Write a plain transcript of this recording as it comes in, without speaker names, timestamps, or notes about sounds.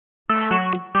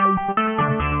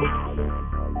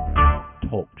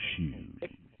Talk Show.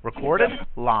 Recorded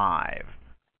live.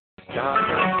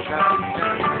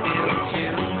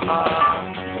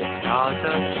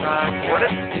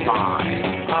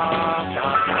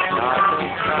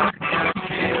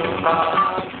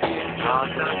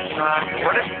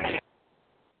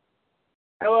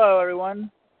 Hello, everyone.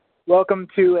 Welcome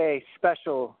to a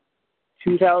special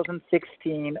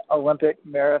 2016 Olympic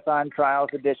Marathon Trials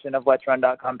edition of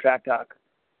Let'sRun.com Track Talk.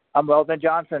 I'm Weldon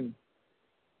Johnson,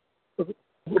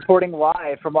 reporting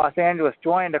live from Los Angeles,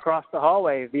 joined across the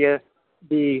hallway via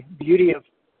the beauty of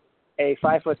a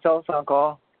 5-foot telephone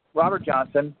call, Robert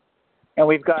Johnson, and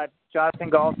we've got Jonathan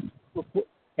Galt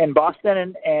in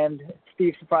Boston and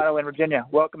Steve Soprano in Virginia.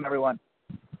 Welcome, everyone.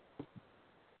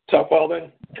 What's up,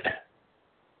 Weldon?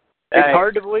 It's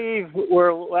hard to believe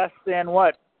we're less than,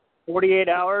 48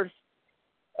 hours,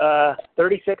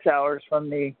 36 hours from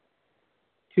the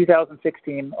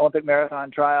 2016 Olympic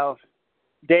Marathon Trials.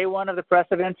 Day one of the press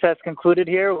events has concluded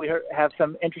here. We have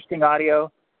some interesting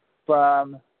audio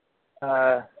from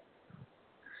Desi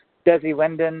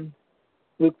Linden,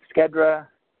 Luke Skedra,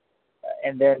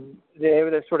 and then they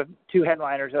were the sort of two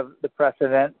headliners of the press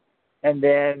event. And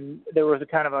then there was a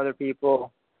ton of other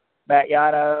people, Matt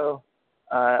Yano,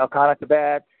 Elkanah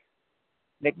Kabat,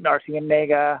 Nick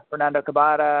Narcianega, Fernando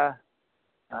Cabada,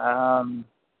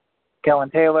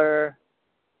 Kellen Taylor,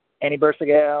 Annie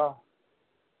Bursagale.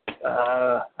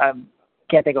 I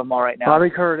can't think of them all right now.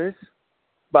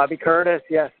 Bobby Curtis,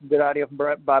 yes, good audio from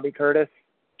Bobby Curtis.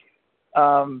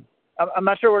 I'm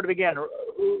not sure where to begin.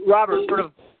 Robert, sort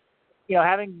of,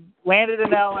 having landed in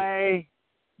LA,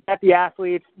 at the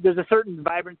athletes, there's a certain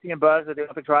vibrancy and buzz at the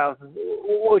Olympic trials.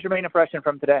 What was your main impression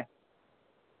from today?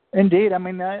 Indeed.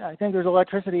 I think there's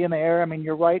electricity in the air.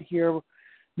 You're right here.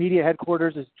 Media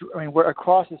headquarters we're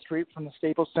across the street from the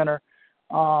Staples Center.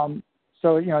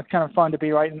 So, it's kind of fun to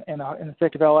be right in the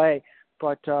thick of LA.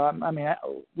 But,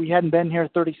 we hadn't been here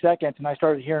 30 seconds, and I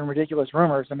started hearing ridiculous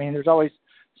rumors. There's always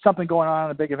something going on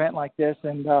in a big event like this.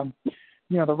 And, the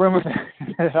rumor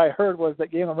that I heard was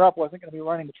that Galen Rupp wasn't going to be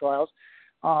running the trials.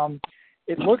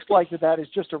 It looks like that is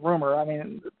just a rumor.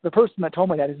 The person that told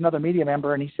me that is another media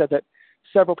member, and he said that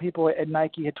several people at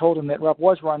Nike had told him that Rupp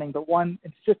was running, but one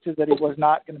insisted that he was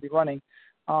not going to be running.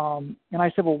 And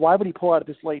I said, well, why would he pull out at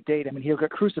this late date? He'll get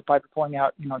crucified for pulling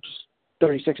out, just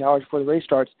 36 hours before the race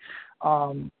starts.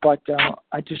 But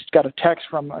I just got a text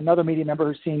from another media member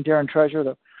who's seen Darren Treasure,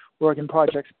 the Oregon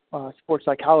Project sports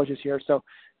psychologist here. So,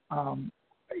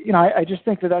 I just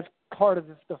think that's part of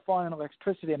the fun and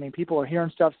electricity. People are hearing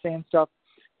stuff, saying stuff.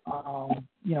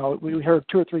 We heard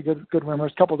two or three good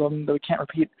rumors, a couple of them that we can't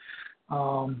repeat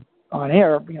on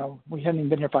air. We hadn't even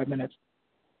been here 5 minutes.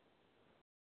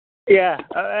 Yeah,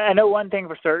 I know one thing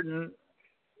for certain.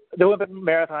 The Olympic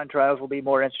Marathon Trials will be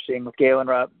more interesting with Galen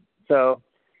Rupp. So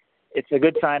it's a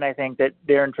good sign, I think, that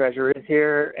Darren Treasure is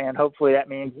here, and hopefully that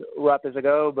means Rupp is a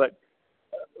go. But,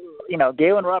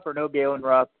 Galen Rupp or no Galen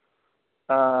Rupp,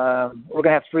 we're going to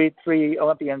have three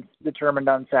Olympians determined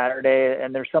on Saturday,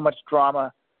 and there's so much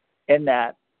drama in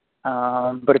that.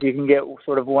 But if you can get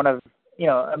sort of one of,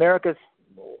 America's,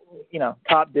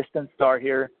 top distance star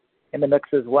here in the mix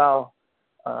as well,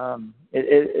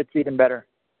 it's even better.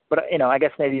 But, I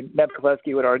guess maybe Meb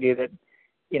Keflezighi would argue that,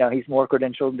 he's more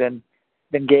credentialed than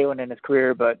Galen in his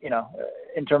career. But,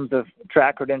 in terms of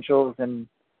track credentials and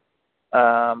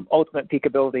ultimate peak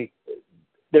ability,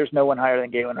 there's no one higher than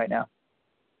Galen right now.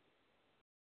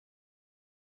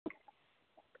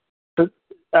 So,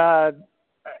 I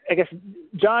guess,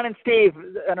 John and Steve,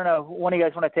 I don't know, one of you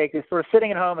guys want to take this. Sort of sitting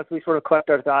at home as we sort of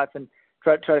collect our thoughts and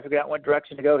try to figure out what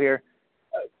direction to go here.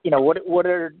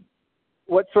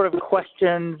 What sort of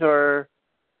questions or,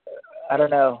 I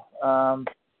don't know,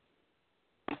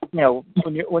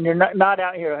 when you're not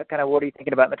out here, kind of what are you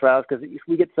thinking about in the trials? Because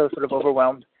we get so sort of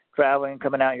overwhelmed traveling,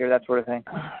 coming out here, that sort of thing.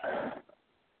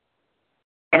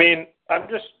 I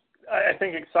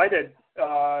think excited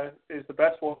is the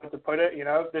best way to put it.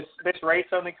 This race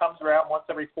only comes around once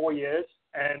every 4 years,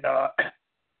 and the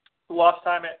last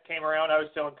time it came around, I was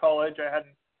still in college. I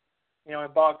hadn't,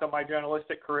 embarked on my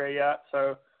journalistic career yet,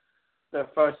 so this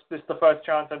is the first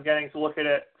chance I'm getting to look at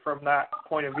it from that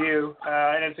point of view,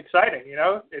 and it's exciting.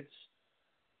 It's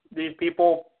these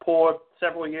people pour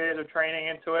several years of training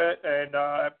into it, and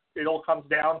it all comes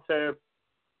down to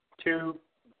two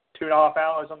and a half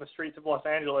hours on the streets of Los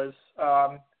Angeles.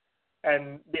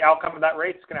 And the outcome of that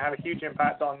race is going to have a huge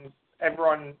impact on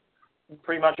everyone,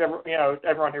 pretty much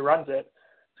everyone who runs it.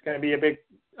 It's going to be a big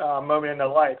moment in their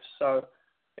life. So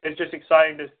it's just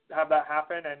exciting to have that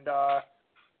happen. And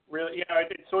really,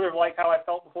 it's sort of like how I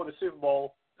felt before the Super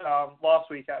Bowl. last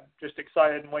week. I'm just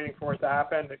excited and waiting for it to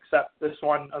happen, except this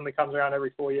one only comes around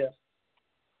every 4 years.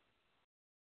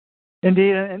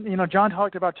 Indeed, and John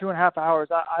talked about 2.5 hours.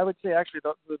 I would say actually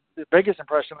the biggest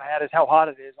impression I had is how hot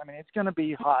it is. I mean, it's going to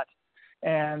be hot,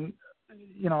 and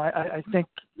I think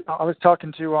I was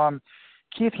talking to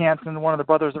Keith Hansen, one of the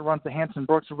brothers that runs the Hansen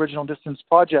Brooks Original Distance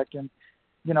Project, and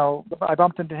I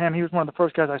bumped into him. He was one of the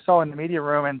first guys I saw in the media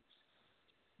room,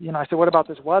 and I said, "What about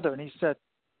this weather?" And he said,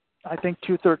 "I think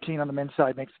 213 on the men's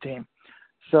side makes the team."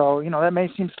 So, that may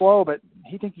seem slow, but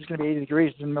he thinks it's going to be 80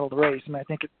 degrees in the middle of the race. I mean, I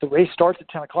think the race starts at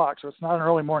 10 o'clock, so it's not an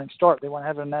early morning start. They want to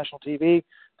have it on national TV.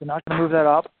 They're not going to move that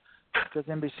up because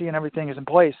NBC and everything is in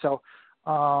place. So,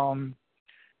 if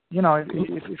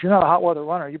you're not a hot weather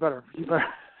runner, you better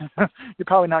you're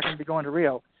probably not going to be going to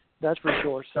Rio. That's for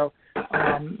sure. So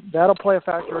that'll play a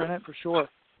factor in it for sure.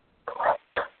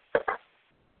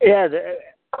 Yeah,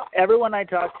 everyone I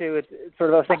talked to, it's sort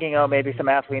of I was thinking, maybe some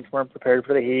athletes weren't prepared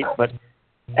for the heat, but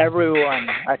everyone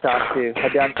I talked to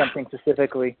had done something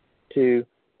specifically to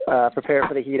prepare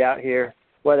for the heat out here.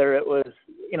 Whether it was,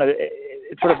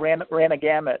 it sort of ran a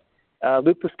gamut.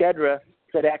 Luke Puskedra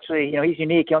said actually, he's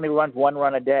unique. He only runs one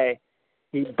run a day.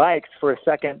 He bikes for a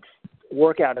second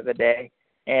workout of the day,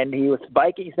 and he was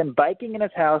biking. He's been biking in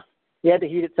his house. He had the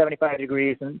heat at 75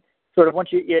 degrees, and sort of once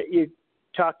you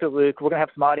talk to Luke, we're gonna have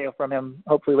some audio from him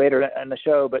hopefully later in the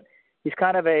show. But he's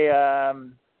kind of a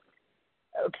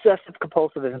obsessive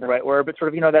compulsive isn't the right word, but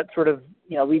sort of that sort of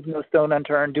leave no stone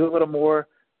unturned, do a little more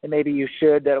than maybe you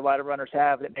should that a lot of runners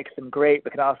have that makes them great,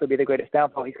 but can also be the greatest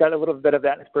downfall. He's got a little bit of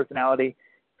that in his personality.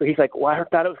 So he's like, well, I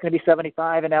thought it was going to be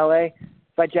 75 in LA.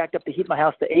 So I jacked up the heat in my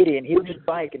house to 80, and he would just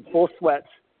bike in full sweats.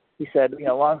 He said,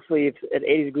 long sleeves at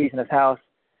 80 degrees in his house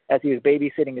as he was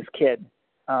babysitting his kid.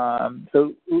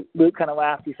 So Luke kind of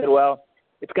laughed. He said, well,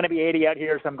 it's going to be 80 out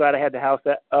here, so I'm glad I had the house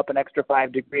up an extra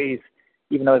 5 degrees,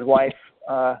 even though his wife,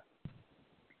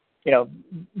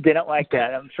 didn't like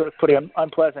that. I'm sure it's pretty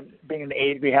unpleasant being in an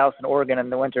 80-degree house in Oregon in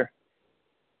the winter.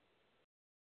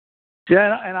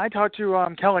 Yeah, and I talked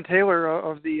to Kellen Taylor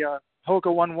of the Hoka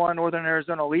 1-1 Northern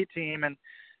Arizona Elite team, and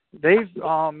they've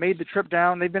made the trip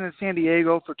down. They've been in San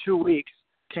Diego for 2 weeks,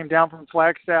 came down from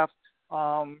Flagstaff.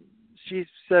 She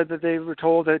said that they were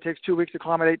told that it takes 2 weeks to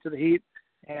acclimate to the heat,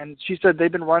 and she said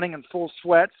they've been running in full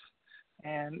sweats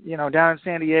and, down in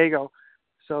San Diego.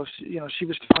 So, she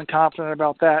was feeling confident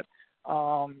about that.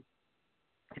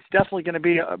 It's definitely going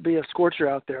to be a scorcher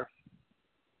out there.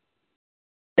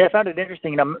 Yeah, I found it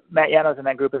interesting. Matt Yano's in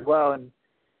that group as well, and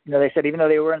they said even though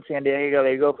they were in San Diego,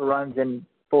 they go for runs in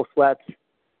full sweats.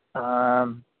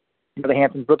 The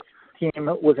Hansen Brooks team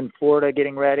was in Florida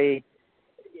getting ready.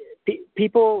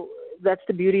 People, that's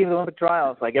the beauty of the Olympic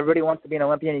trials. Like everybody wants to be an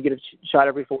Olympian, you get a shot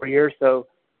every 4 years. So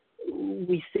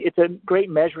it's a great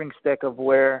measuring stick of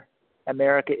where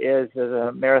America is as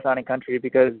a marathoning country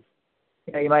because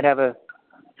you might have a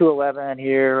 211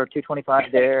 here or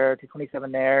 225 there,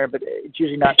 227 there, but it's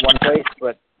usually not one place.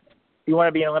 But if you want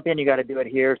to be an Olympian, you got to do it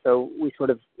here. So we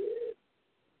sort of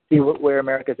see where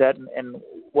America's at and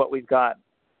what we've got.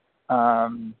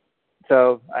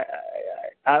 So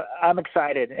I'm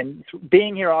excited. And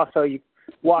being here also, you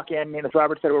walk in, as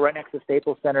Robert said, we're right next to the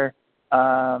Staples Center.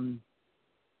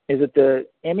 Is it the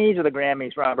Emmys or the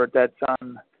Grammys, Robert, that's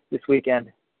on this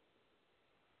weekend?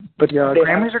 But yeah, the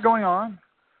Grammys are going on.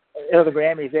 The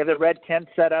Grammys. They have the red tent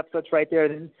set up, so it's right there.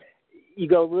 Then you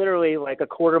go literally like a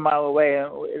quarter mile away.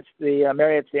 It's the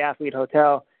Marriott's the Athlete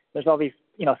Hotel. There's all these,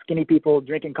 skinny people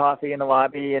drinking coffee in the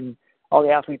lobby, and all the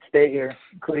athletes stay here,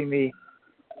 including the,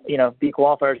 B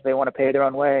qualifiers if they want to pay their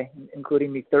own way,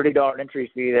 including the $30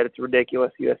 entry fee that it's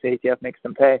ridiculous USATF makes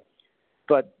them pay.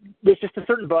 But there's just a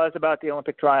certain buzz about the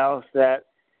Olympic trials that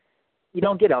you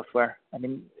don't get elsewhere. I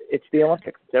mean, it's the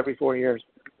Olympics. It's every 4 years.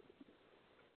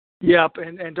 Yep,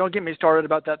 and don't get me started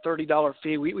about that $30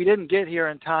 fee. We didn't get here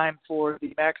in time for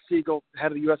the Max Siegel,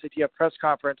 head of the USATF press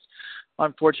conference,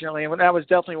 unfortunately. And that was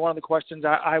definitely one of the questions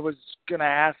I was going to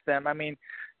ask them. I mean,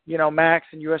 Max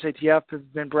and USATF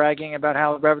have been bragging about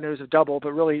how revenues have doubled,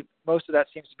 but really most of that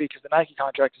seems to be because the Nike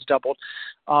contract has doubled.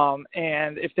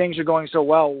 And if things are going so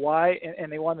well, why,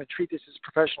 and they want to treat this as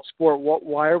a professional sport,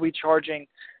 why are we charging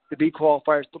the B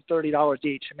qualifiers $30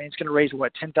 each? I mean, it's going to raise,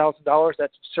 $10,000?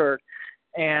 That's absurd.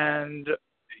 And,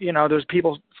 there's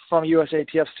people from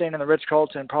USATF staying in the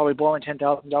Ritz-Carlton probably blowing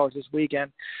 $10,000 this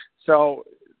weekend. So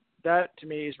that, to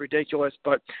me, is ridiculous.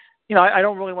 But, I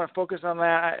don't really want to focus on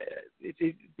that.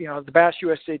 The Bash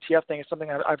USATF thing is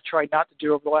something I've tried not to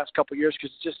do over the last couple of years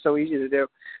because it's just so easy to do.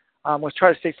 Was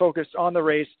try to stay focused on the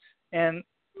race. And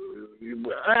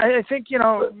I think,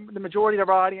 the majority of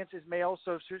our audience is male,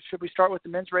 so should we start with the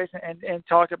men's race and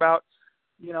talk about,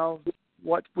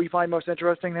 what we find most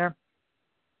interesting there?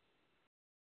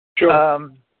 Sure.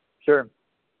 Sure.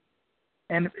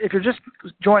 And if you're just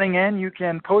joining in, you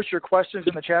can post your questions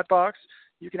in the chat box.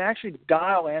 You can actually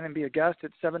dial in and be a guest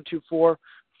at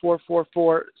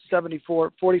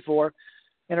 724-444-7444.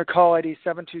 Enter call ID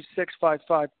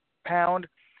 72655#.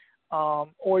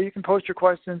 Or you can post your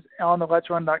questions on the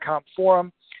Let'sRun.com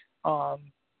forum.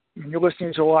 You're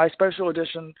listening to a live special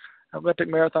edition Olympic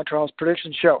Marathon Trials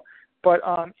Prediction Show. But,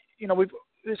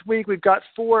 this week we've got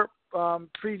 4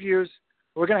 previews.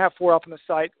 We're going to have 4 up on the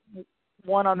site.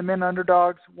 One on the men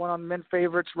underdogs, one on the men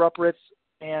favorites, Rupp, Ritz,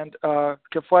 and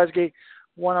Keflezighi,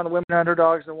 one on the women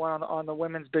underdogs, and one on the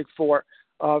women's big 4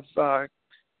 of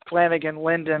Flanagan,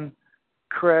 Linden,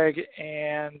 Craig,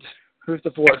 and who's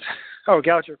the 4th? Oh,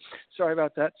 Goucher. Sorry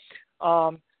about that.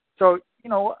 So,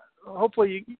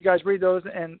 hopefully you guys read those,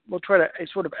 and we'll try to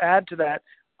sort of add to that.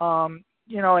 And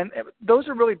those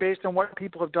are really based on what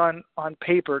people have done on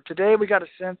paper. Today we got a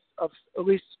sense of at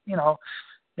least,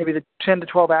 maybe the 10 to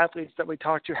 12 athletes that we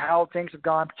talked to, how things have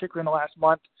gone, particularly in the last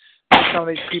month with some of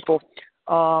these people.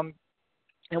 And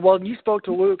while you spoke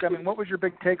to Luke, what was your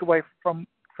big takeaway from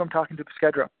talking to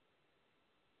Skedra?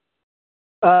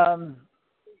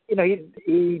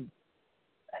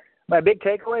 My big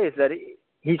takeaway is that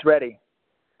he's ready.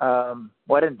 I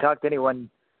didn't talk to anyone.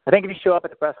 I think if you show up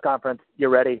at the press conference, you're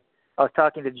ready. I was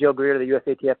talking to Jill Greer, the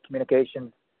USATF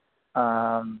communications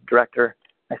director.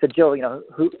 I said, Jill,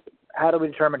 how do we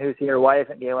determine who's here? Why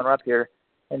isn't Galen Rupp here?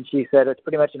 And she said it's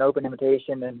pretty much an open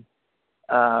invitation, and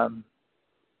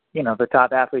the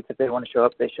top athletes, if they want to show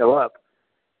up, they show up.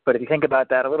 But if you think about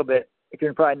that a little bit, if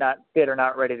you're probably not fit or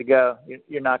not ready to go,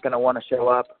 you're not going to want to show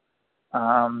up.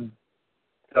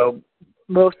 So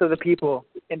most of the people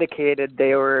indicated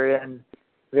they were in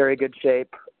very good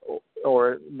shape,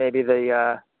 or maybe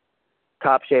the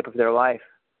top shape of their life.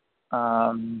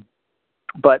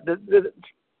 But the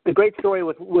great story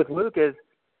with Luke is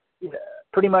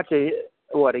pretty much a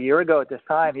year ago at this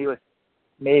time, he was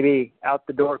maybe out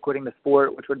the door quitting the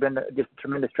sport, which would have been just a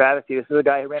tremendous travesty. This is a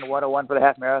guy who ran 101 for the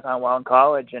half marathon while in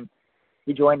college, and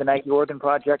he joined the Nike Oregon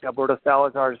Project, Alberto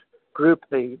Salazar's group,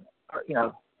 the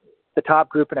top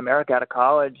group in America out of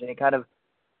college, and he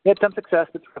had some success,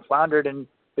 but sort of floundered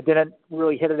but didn't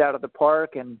really hit it out of the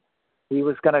park. And he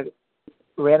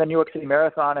ran the New York City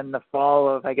Marathon in the fall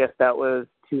of, I guess that was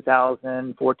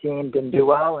 2014, didn't do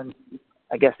well, and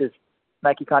I guess his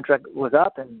Nike contract was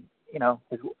up, and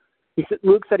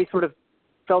Luke said he sort of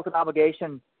felt an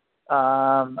obligation.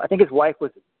 I think his wife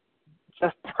was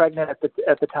just pregnant at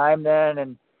the time then,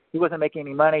 and he wasn't making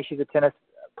any money. She's a tennis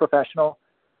professional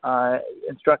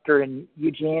instructor in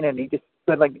Eugene, and he just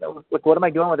said, what am I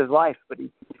doing with his life? But he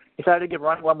decided to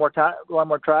run one more try.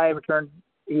 Returned.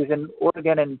 He was in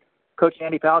Oregon, and Coach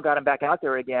Andy Powell got him back out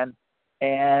there again.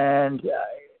 And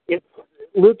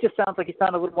Luke just sounds like he's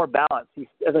found a little more balance.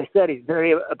 As I said, he's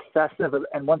very obsessive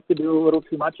and wants to do a little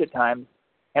too much at times.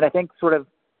 And I think sort of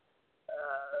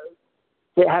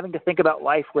having to think about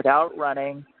life without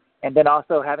running, and then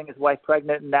also having his wife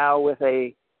pregnant, and now with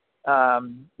he's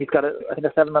got a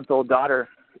 7-month-old daughter,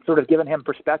 sort of given him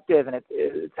perspective, and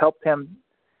it's helped him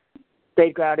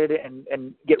stay grounded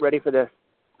and get ready for this.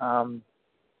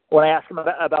 When I asked him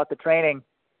about the training,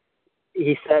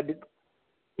 he said,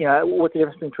 what's the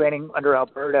difference between training under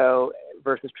Alberto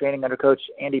versus training under Coach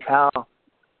Andy Powell?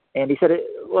 And he said a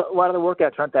lot of the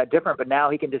workouts aren't that different, but now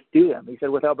he can just do them. He said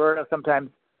with Alberto, sometimes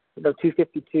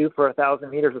 252 for 1,000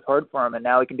 meters was hard for him, and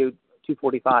now he can do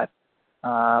 245. So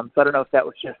I don't know if that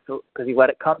was just because he let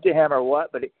it come to him or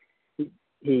what, but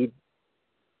he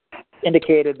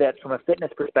indicated that from a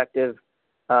fitness perspective,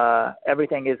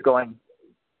 everything is going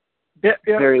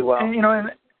very well.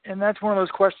 And that's one of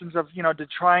those questions of, to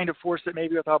trying to force it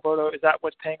maybe with Alberto, is that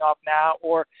what's paying off now?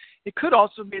 Or it could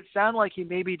also be, it sound like he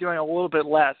may be doing a little bit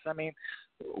less.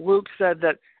 Luke said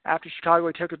that after Chicago,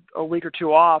 he took a week or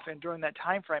two off, and during that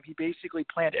time frame, he basically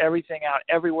planned everything out,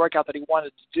 every workout that he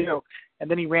wanted to do,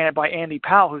 and then he ran it by Andy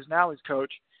Powell, who's now his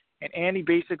coach, and Andy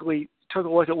basically took a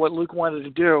look at what Luke wanted to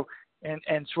do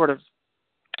and sort of,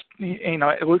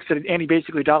 Luke said Andy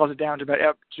basically dials it down to about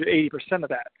up to 80% of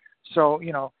that. So,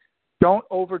 don't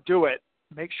overdo it.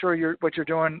 Make sure what you're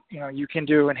doing, you can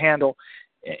do and handle,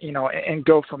 and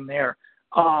go from there.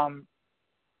 One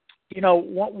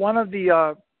of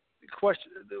the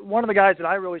guys that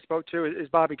I really spoke to is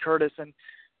Bobby Curtis, and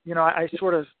I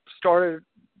sort of started,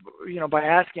 by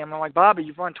asking him, I'm like, Bobby,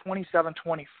 you've run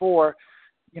 27:24,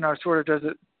 sort of does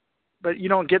it, but you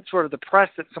don't get sort of the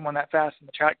press that someone that fast in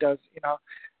the track does.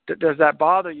 Does that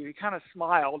bother you? He kind of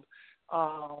smiled,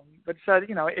 but said,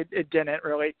 it didn't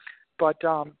really. But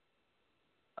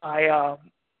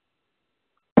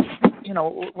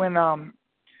when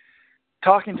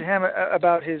talking to him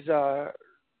about his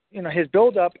his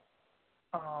build-up.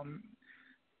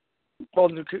 Well,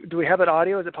 do we have that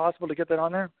audio? Is it possible to get that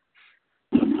on there?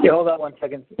 Yeah, hold on 1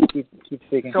 second. Keep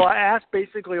speaking. So I asked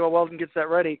basically while Weldon gets that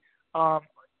ready. I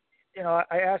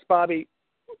asked Bobby.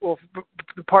 Well,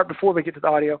 the part before we get to the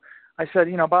audio, I said,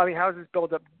 Bobby, how's this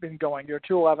build-up been going? You're a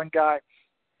 211 guy.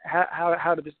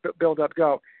 How did this build-up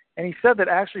go? And he said that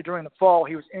actually during the fall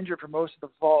he was injured for most of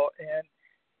the fall, and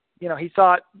he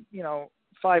thought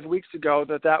 5 weeks ago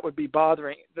that would be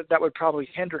bothering, that would probably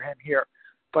hinder him here.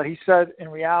 But he said in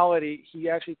reality, he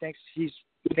actually thinks he's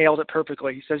nailed it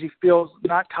perfectly. He says he feels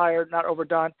not tired, not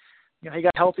overdone. He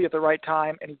got healthy at the right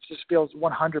time, and he just feels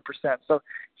 100%. So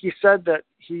he said that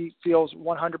he feels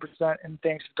 100%, and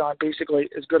things have gone basically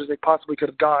as good as they possibly could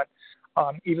have gone,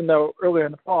 even though earlier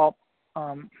in the fall,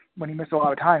 when he missed a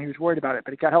lot of time, he was worried about it.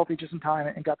 But he got healthy just in time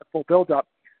and got the full build-up.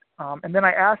 And then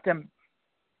I asked him,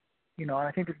 and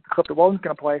I think this is the clip that Weldon's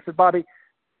going to play. I said, Bobby,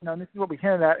 and this is what we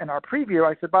hinted at in our preview.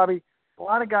 I said, Bobby, a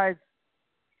lot of guys,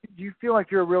 do you feel like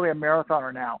you're really a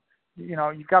marathoner now?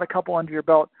 You've got a couple under your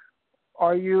belt.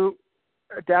 Are you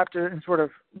adapted and sort of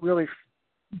really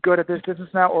good at this business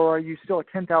now, or are you still a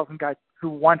 10,000 guy who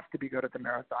wants to be good at the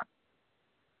marathon?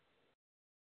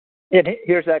 Yeah,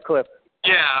 here's that clip.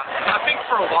 Yeah, I think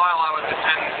for a while I was a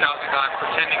 10,000 guy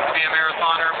pretending to be a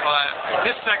marathoner, but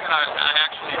this segment I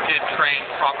actually did train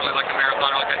properly like a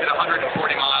marathoner. Like I did 140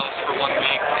 miles for 1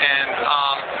 week, and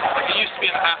like it used to be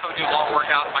in the past I would do long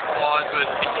workouts, my quads would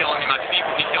be killing me, my feet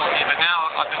would be killing me, but now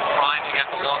I've been grinding at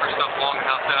the longer stuff long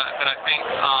enough that I think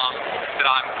that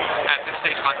I'm at this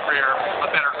stage of my career a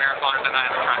better marathoner than I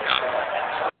am a track guy.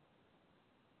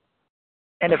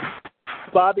 And if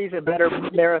Bobby's a better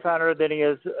marathoner than he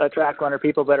is a track runner,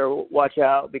 people better watch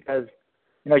out because,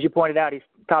 as you pointed out, he's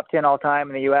top 10 all time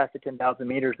in the U.S. at 10,000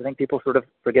 meters. I think people sort of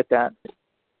forget that.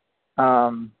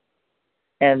 And,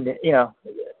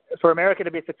 for America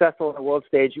to be successful on the world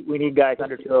stage, we need guys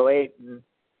under 208. And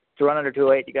to run under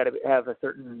 208, you got to have a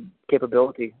certain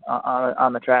capability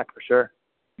on the track for sure.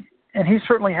 And he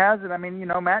certainly has it. I mean,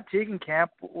 Matt Tegenkamp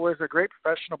was a great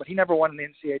professional, but he never won the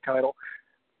NCAA title.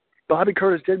 Bobby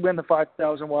Curtis did win the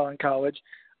 5,000 while in college.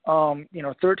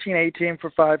 13-18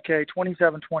 for 5K,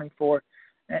 27-24,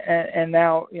 and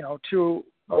now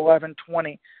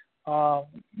 2:11:20.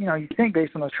 You think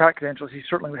based on those track credentials, he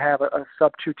certainly would have a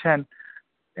sub 2:10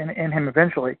 in him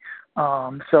eventually.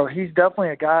 So he's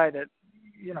definitely a guy that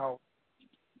to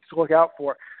look out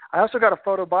for. I also got a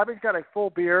photo. Bobby's got a full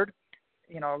beard.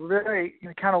 Really,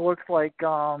 kind of looks like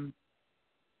John.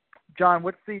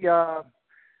 What's the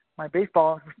my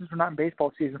baseball, since we're not in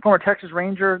baseball season, former Texas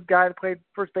Ranger guy that played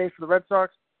first base for the Red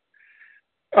Sox.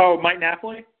 Oh, Mike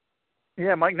Napoli?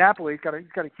 Yeah, Mike Napoli. He's got a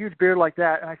huge beard like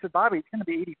that. And I said, Bobby, it's going to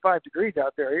be 85 degrees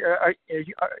out there. Is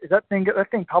that thing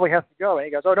probably has to go? And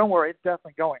he goes, oh, don't worry, it's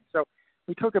definitely going. So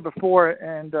we took a before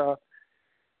photo,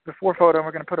 and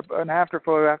we're going to put an after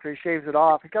photo after he shaves it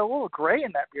off. He got a little gray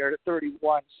in that beard at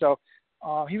 31. So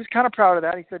he was kind of proud of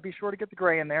that. He said, be sure to get the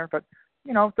gray in there. But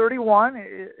 31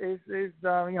 is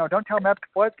don't tell Meb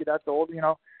Keflezighi that's old.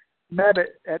 Meb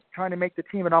at trying to make the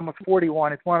team at almost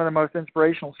 41. It's one of the most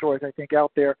inspirational stories I think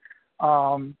out there.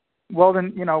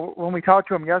 Weldon, when we talked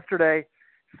to him yesterday,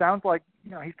 sounds like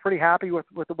he's pretty happy with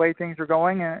the way things are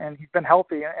going, and he's been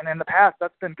healthy. And in the past,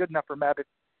 that's been good enough for Meb. If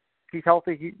he's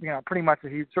healthy, he pretty much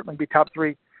he'd certainly be top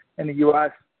 3 in the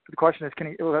U.S. The question is,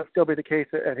 will that still be the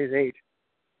case at his age?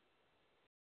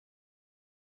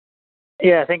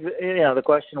 Yeah, I think the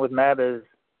question with Meb is,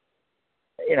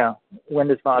 when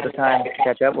does Father Time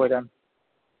catch up with him?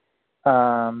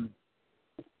 And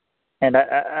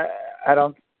I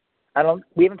don't.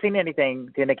 We haven't seen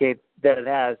anything to indicate that it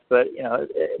has, but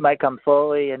it might come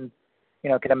slowly. And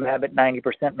can a Meb at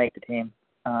 90% make the team?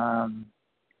 I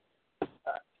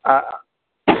don't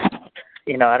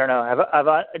know.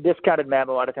 I've discounted Meb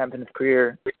a lot of times in his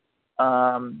career.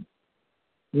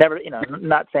 Never,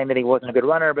 not saying that he wasn't a good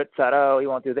runner, but thought, oh, he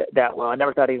won't do that well. I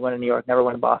never thought he'd win in New York, never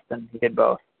win in Boston. He did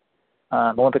both.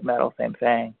 Olympic medal, same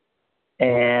thing.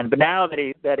 But now that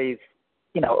he's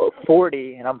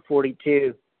 40 and I'm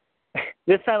 42,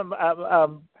 this time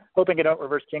I'm hoping I don't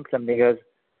reverse jinx him because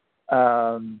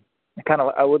I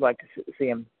would like to see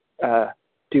him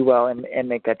do well and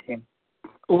make that team.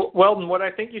 Weldon, what I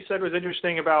think you said was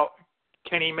interesting about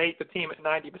can he make the team at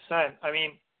 90%? I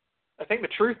mean, I think the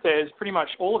truth is pretty much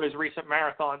all of his recent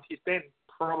marathons, he's been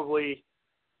probably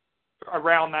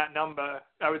around that number.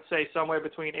 I would say somewhere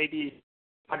between 80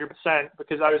 100%,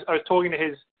 because I was talking to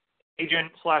his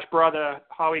agent / brother,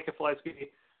 Howie Keflezighi,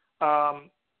 a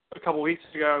couple of weeks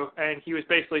ago, and he was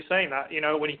basically saying that,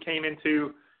 when he came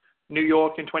into New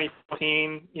York in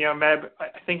 2014. Meb,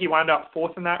 I think he wound up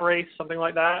fourth in that race, something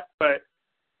like that. But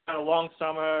had a long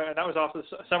summer, and that was after the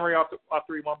summer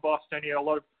after he won Boston. He had a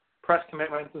lot of press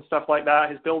commitments and stuff like that.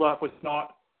 His build-up was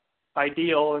not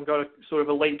ideal and got a sort of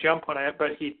a late jump on it,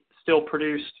 but he still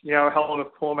produced, a hell of a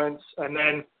performance. And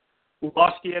then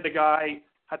last year, the guy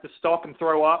had to stop and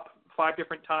throw up 5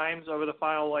 different times over the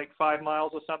final 5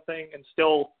 miles or something, and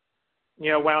still,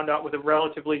 wound up with a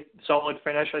relatively solid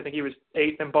finish. I think he was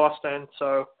 8th in Boston.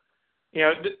 So,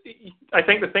 I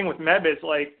think the thing with Meb is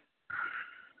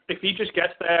if he just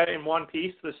gets there in one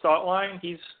piece to the start line,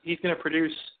 he's going to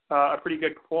produce a pretty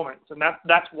good performance, and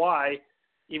that's why,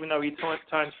 even though he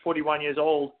turns 41 years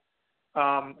old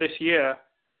this year,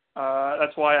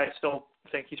 that's why I still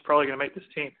think he's probably going to make this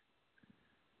team.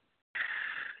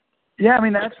 Yeah, I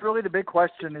mean, that's really the big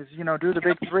question is, do the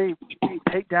big three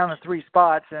take down the 3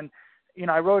 spots? And,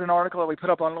 I wrote an article that we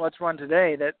put up on Let's Run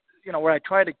today that, where I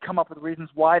tried to come up with reasons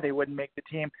why they wouldn't make the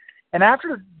team. And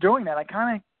after doing that, I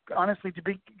kind of, honestly, to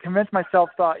be convinced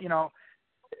myself, thought,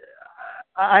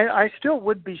 I still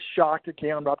would be shocked if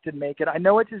Galen Rupp didn't make it. I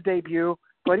know it's his debut,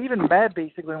 but even Meb,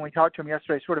 basically, when we talked to him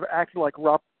yesterday, sort of acted like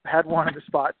Rupp had one of the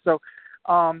spots. So,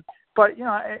 but,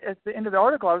 at the end of the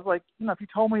article, I was like, if you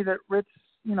told me that Ritz,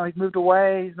 he's moved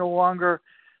away, he's no longer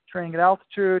training at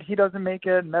altitude, he doesn't make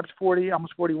it, Meb's 40,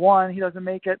 almost 41, he doesn't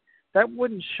make it, that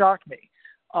wouldn't shock me.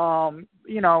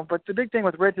 But the big thing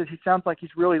with Ritz is he sounds like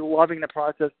he's really loving the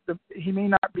process. He may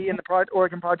not be in the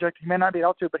Oregon project, he may not be at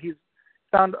altitude, but he's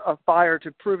found a fire to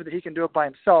prove that he can do it by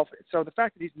himself. So the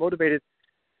fact that he's motivated,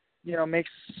 makes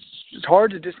it's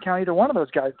hard to discount either one of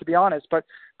those guys, to be honest. But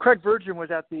Craig Virgin was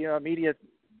at the media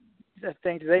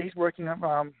thing today. He's working,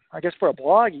 I guess, for a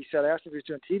blog. He said, I asked if he was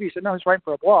doing TV. He said, no, he's writing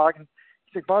for a blog. And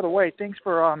he's like, by the way, thanks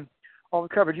for all the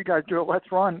coverage you guys do at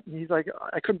Let's Run. And he's like,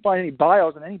 I couldn't find any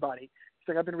bios on anybody. He's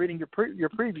like, I've been reading your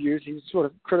previews. He was sort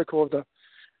of critical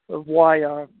of why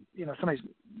some of these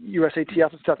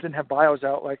USATF and stuff didn't have bios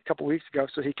out like a couple weeks ago,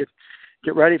 so he could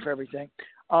get ready for everything.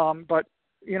 But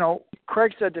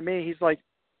Craig said to me, he's like,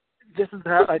 this is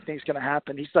how I think is going to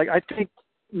happen. He's like, I think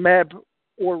Meb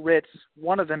or Ritz,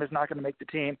 one of them is not going to make the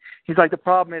team. He's like, the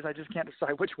problem is I just can't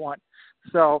decide which one.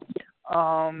 So,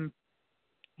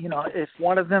 if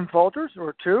one of them falters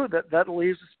or two, that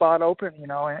leaves a spot open,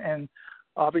 and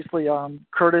obviously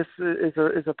Curtis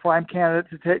is a prime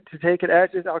candidate to take it, as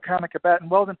is Elkanah Kibet. And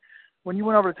Weldon, when you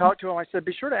went over to talk to him, I said,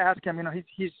 be sure to ask him,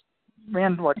 he's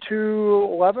ran,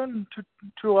 211,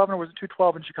 or was it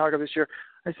 212 in Chicago this year?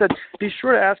 I said, be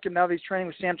sure to ask him now that he's training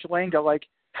with Sam Chilanga,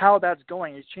 how that's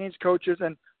going. He's changed coaches,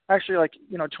 and actually,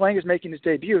 Chilanga's making his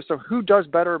debut, so who does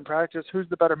better in practice? Who's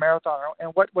the better marathoner?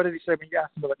 And what did he say when you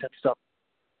asked him about that type of stuff?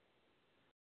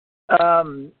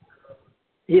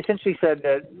 He essentially said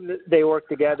that they work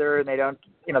together and they don't,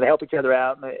 they help each other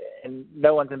out, and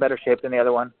no one's in better shape than the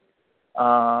other one.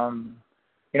 I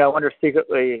wonder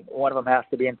secretly one of them has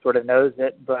to be and sort of knows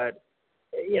it, but,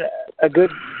 a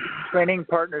good training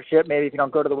partnership, maybe if you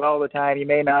don't go to the well all the time, you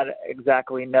may not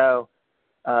exactly know.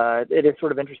 It is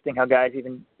sort of interesting how guys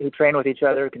even who train with each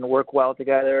other can work well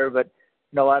together, but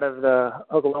a lot of the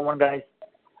Oklahoma One guys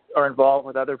are involved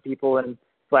with other people in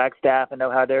Flagstaff and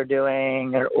know how they're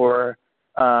doing, or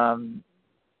I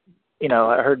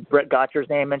heard Brett Gotcher's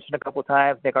name mentioned a couple of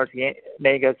times. Nick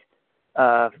Arciniega's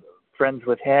friends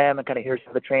with him and kind of hears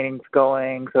how the training's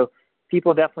going. So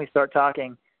people definitely start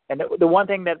talking. And the one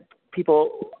thing that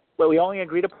what we only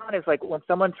agreed upon is when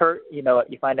someone's hurt, you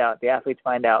find out, the athletes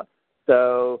find out.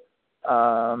 So,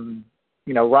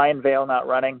 Ryan Vail not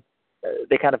running,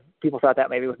 people thought that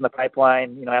maybe was in the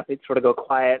pipeline. Athletes sort of go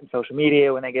quiet in social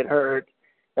media when they get hurt,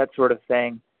 that sort of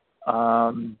thing.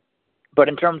 But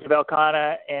in terms of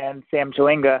Elkanah and Sam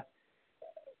Chilanga,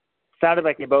 sounded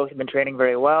like they both have been training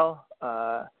very well.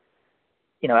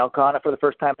 Elkanah, for the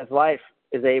first time in his life,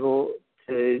 is able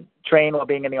to train while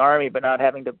being in the Army, but not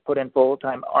having to put in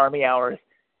full-time Army hours.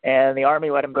 And the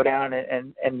Army let him go down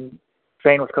and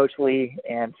train with Coach Lee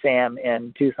and Sam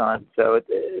in Tucson. So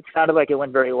it sounded like it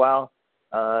went very well.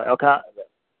 Elkanah,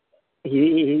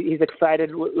 he's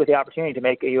excited with the opportunity to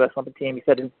make a U.S. Olympic team. He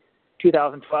said in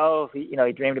 2012, he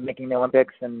dreamed of making the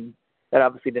Olympics, and that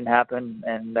obviously didn't happen.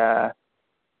 And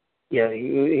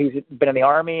he's been in the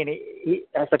Army, and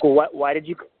I was like, well, why did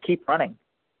you keep running?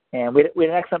 And we had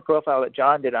an excellent profile that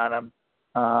John did on him,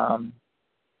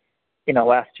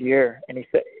 last year. And he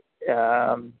said,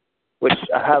 which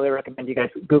I highly recommend you guys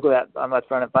Google that on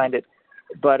Let's Run and find it.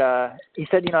 But he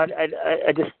said, I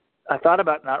thought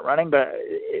about not running, but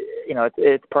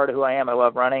it's part of who I am. I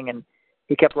love running, and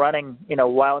he kept running,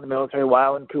 while in the military,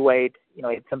 while in Kuwait. He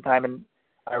had some time in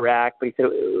Iraq, but he said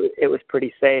it was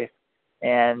pretty safe.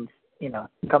 And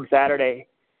come Saturday,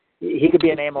 he could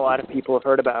be a name a lot of people have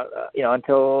heard about.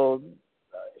 Until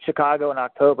Chicago in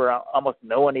October, almost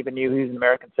no one even knew he was an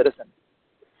American citizen.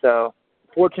 So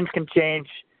fortunes can change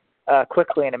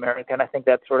quickly in America, and I think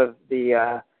that's sort of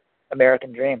the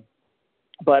American dream.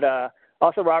 But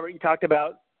also, Robert, you talked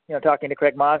about talking to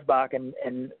Craig Mosbach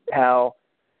and how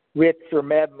Ritz or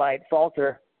Meb might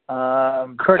falter. I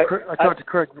talked to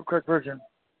Craig Virgin.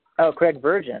 Oh, Craig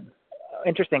Virgin.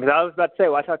 Interesting, because I was about to say,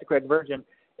 I talked to Craig Virgin,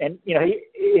 and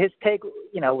his take,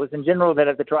 was in general that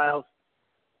at the trials,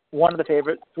 one of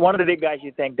the big guys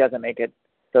you think doesn't make it.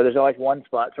 So there's always one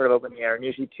spot sort of open in the air, and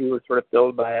usually two are sort of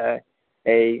filled by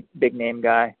a big name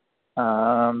guy.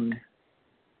 But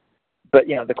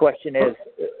the question is,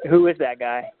 who is that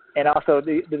guy? And also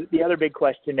the other big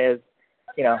question is,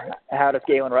 how does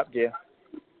Galen Rupp do?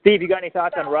 Steve, you got any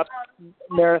thoughts on Rupp's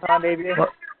marathon debut?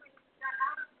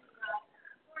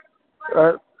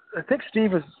 I think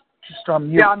Steve is just on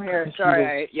mute. Yeah, I'm here.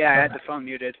 Sorry. I had the phone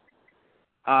muted.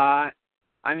 I'm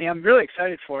really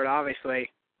excited for it,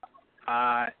 obviously.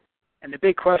 And the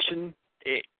big question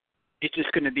it's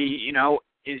just going to be,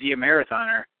 is he a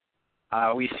marathoner?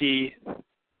 We see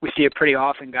it pretty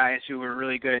often, guys who are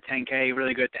really good at 10K,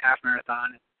 really good at the half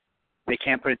marathon. They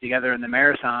can't put it together in the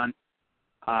marathon.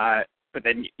 But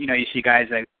then, you see guys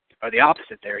that are the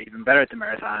opposite there, even better at the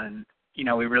marathon. And,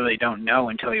 we really don't know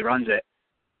until he runs it.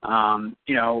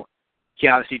 He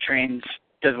obviously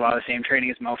does a lot of the same training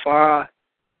as Mo Farah,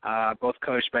 both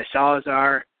coached by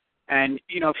Salazar. And,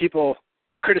 people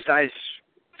criticize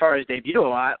Farah's debut a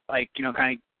lot,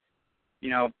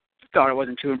 thought it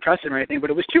wasn't too impressive or anything, but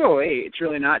it was 2:08. It's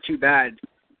really not too bad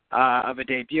of a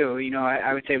debut.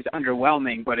 I would say it was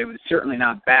underwhelming, but it was certainly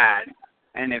not bad.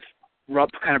 And if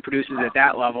Rupp kind of produces at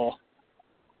that level,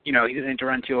 he doesn't have to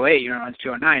run 2:08, runs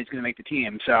 2:09, he's going to make the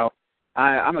team. So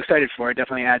I'm excited for it.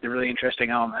 Definitely adds a really interesting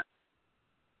element.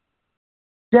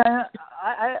 Yeah,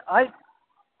 I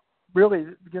really,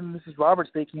 again, this is Robert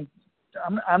speaking,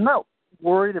 I'm not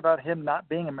worried about him not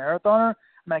being a marathoner.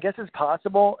 I guess it's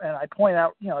possible, and I point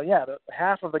out,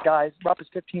 half of the guys, Rupp is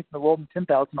 15th in the world in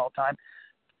 10,000 all time.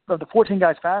 Of the 14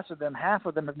 guys faster than him, half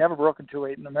of them have never broken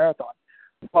 2:08 in a marathon.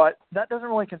 But that doesn't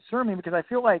really concern me because I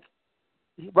feel like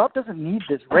Rupp doesn't need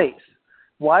this race.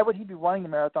 Why would he be running the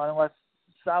marathon unless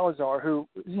Salazar, who,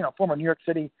 former New York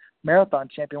City marathon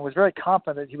champion, was very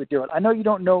confident that he would do it? I know you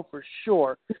don't know for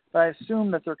sure, but I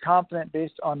assume that they're confident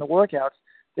based on the workouts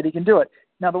that he can do it.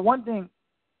 Now, the one thing,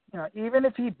 even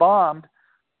if he bombed,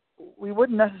 we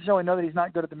wouldn't necessarily know that he's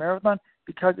not good at the marathon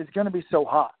because it's going to be so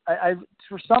hot.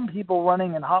 For some people,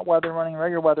 running in hot weather, running in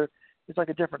regular weather, it's like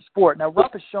a different sport. Now,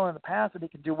 Rupp has shown in the past that he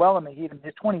can do well in the heat. And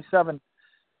his 27,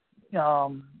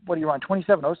 what do you run,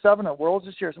 27:07 at Worlds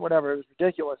this year, or whatever. It was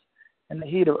ridiculous. In the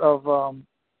heat of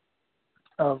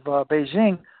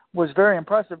Beijing was very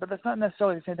impressive, but that's not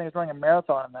necessarily the same thing as running a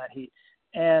marathon in that heat.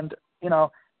 And,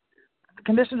 the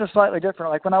conditions are slightly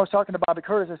different. Like when I was talking to Bobby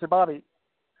Curtis, I said, Bobby,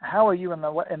 how are you in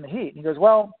the heat? And he goes,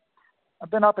 well, I've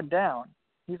been up and down.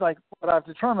 He's like, what I've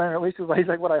determined, or at least he's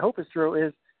like, what I hope is true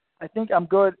is I think I'm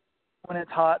good when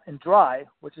it's hot and dry,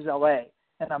 which is LA,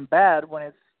 and I'm bad when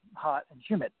it's hot and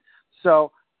humid.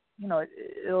 So,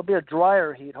 it'll be a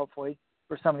drier heat, hopefully,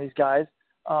 for some of these guys.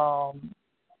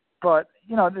 But,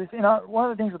 one of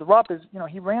the things with Rupp is,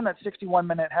 he ran that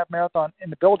 61-minute half marathon in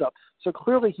the build-up. So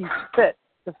clearly he's fit.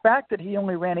 The fact that he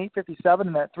only ran 8:57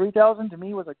 in that 3,000 to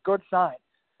me was a good sign.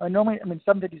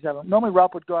 7:57. Normally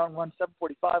Rupp would go out and run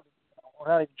 7:45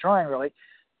 without even trying, really.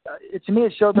 To me,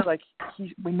 it showed that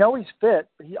we know he's fit,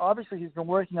 but he's been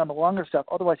working on the longer stuff.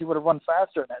 Otherwise, he would have run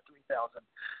faster in that 3,000.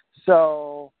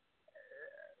 So,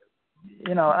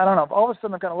 I don't know. All of a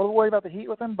sudden, I've got a little worried about the heat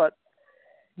with him, but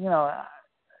yeah,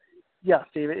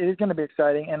 Steve, it is going to be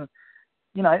exciting, and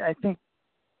I think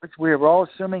it's weird. We're all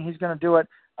assuming he's going to do it.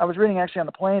 I was reading actually on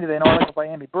the plane today an article by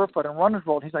Andy Burfoot in Runner's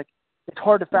World. He's like, it's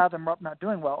hard to fathom Rupp not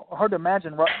doing well, or hard to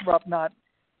imagine Rupp not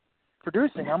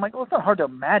producing. I'm like, well, it's not hard to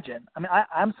imagine.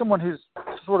 I'm someone who's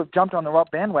sort of jumped on the Rupp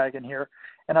bandwagon here,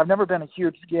 and I've never been a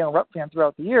huge Galen Rupp fan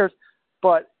throughout the years,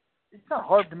 but it's not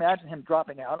hard to imagine him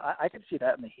dropping out. I could see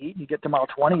that in the heat. You get to mile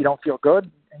 20, you don't feel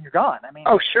good, and you're gone.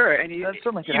 Oh, sure. And that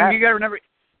certainly could happen. You got to remember,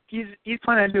 he's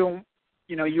planning on doing,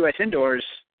 U.S. indoors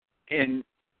and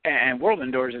world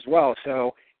indoors as well.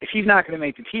 So if he's not going to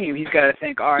make the team, he's got to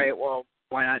think, all right, well,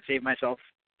 why not save myself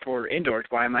for indoors?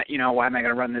 Why am I going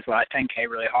to run this last 10K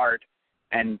really hard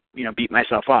and, beat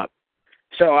myself up?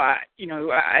 So, I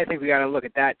think we got to look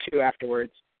at that too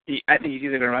afterwards. I think he's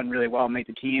either going to run really well and make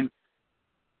the team,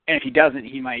 and if he doesn't,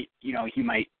 he might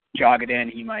jog it in.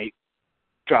 He might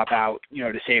drop out,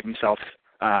 to save himself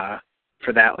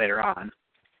for that later on.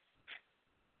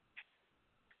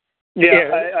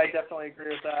 Yeah, I definitely agree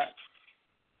with that.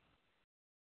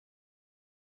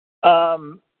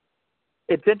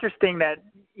 It's interesting that,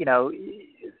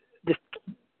 just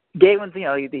Galen's,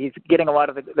 he's getting a lot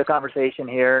of the conversation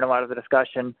here and a lot of the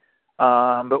discussion.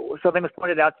 But something was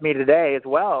pointed out to me today as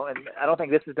well, and I don't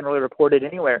think this has been really reported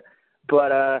anywhere.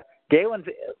 But Galen's,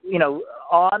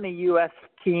 on the U.S.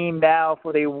 team now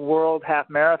for the World Half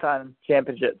Marathon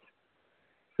Championships.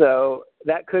 So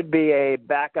that could be a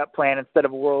backup plan instead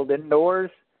of World Indoors.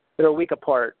 They're a week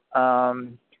apart.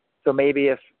 So maybe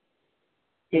if,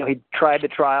 he tried the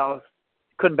trials,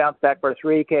 couldn't bounce back for a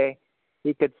 3K,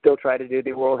 he could still try to do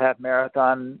the World Half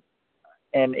Marathon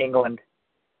in England.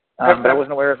 But I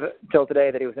wasn't aware of it until today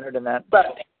that he was entered in that.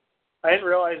 But I didn't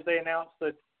realize they announced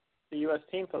the U.S.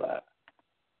 team for that.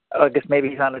 I guess maybe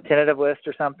he's on a tentative list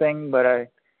or something, but I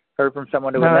heard from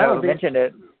someone who mentioned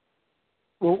it.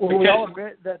 Well, we all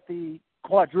agree that the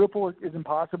quadruple is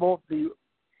impossible. The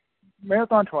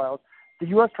marathon trials, the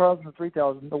U.S. trials in the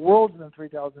 3,000, the Worlds in the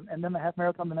 3,000, and then the half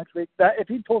marathon the next week. That if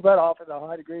he pulls that off at a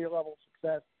high degree level of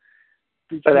success,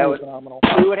 it'd be truly phenomenal.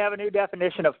 We would have a new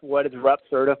definition of what is RUP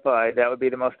certified. That would be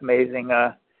the most amazing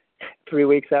 3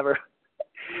 weeks ever.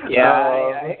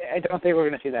 Yeah, I don't think we're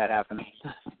going to see that happen.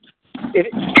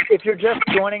 If you're just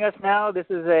joining us now, this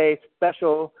is a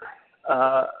special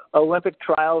Olympic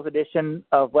Trials edition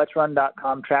of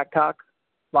Let'sRun.com Track Talk,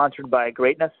 sponsored by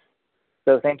Greatness.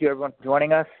 So thank you, everyone, for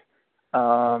joining us.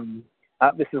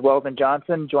 This is Weldon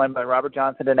Johnson, joined by Robert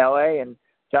Johnson in L.A. and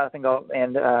Jonathan Galt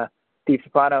and Steve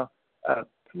Stefano.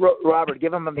 Robert,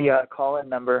 give them the call-in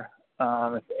number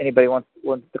if anybody wants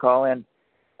to call in.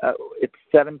 It's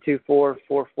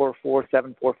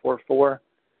 724-444-7444,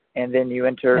 and then you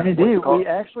enter. And indeed, we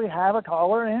actually have a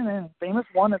caller in, and a famous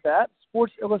one at that.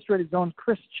 Sports Illustrated's own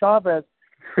Chris Chavez.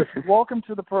 Chris, welcome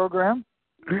to the program.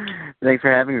 Thanks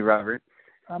for having me, Robert.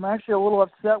 I'm actually a little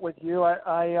upset with you.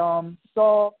 I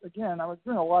saw, again, I was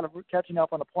doing a lot of catching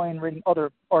up on the plane, reading other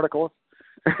articles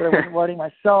that I wasn't writing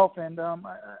myself, and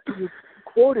you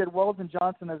quoted Weldon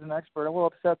Johnson as an expert. I'm a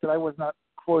little upset that I was not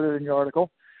quoted in your article.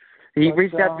 He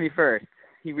reached out to me first.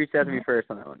 He reached out to me first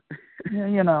on that one.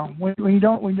 Yeah,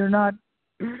 when you're not,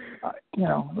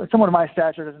 someone of my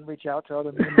stature doesn't reach out to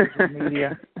other members of the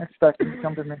media. I expect them to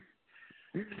come to me.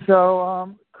 So,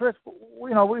 Chris,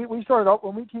 we started out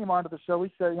when we came onto the show.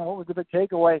 We said, what was the big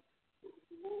takeaway?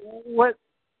 What,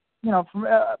 from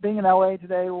being in LA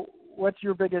today, what's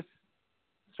your biggest,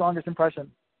 strongest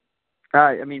impression?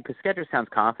 Pesquetra sounds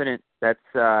confident. That's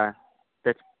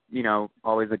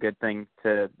always a good thing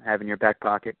to have in your back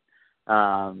pocket.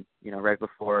 Right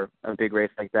before a big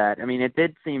race like that. It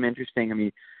did seem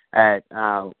interesting.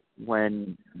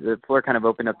 When the floor kind of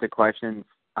opened up to questions,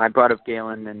 I brought up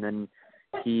Galen, and then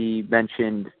he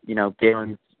mentioned,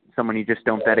 Galen's someone you just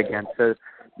don't bet against. So,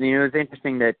 it was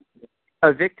interesting that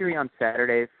a victory on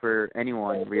Saturday for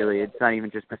anyone, really, it's not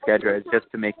even just Pesquetra, it's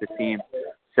just to make the team.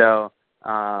 So,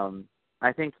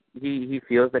 I think he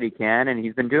feels that he can, and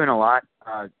he's been doing a lot.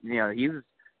 He was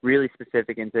really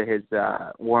specific into his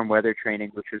warm weather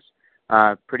training, which was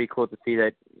pretty cool to see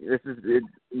that this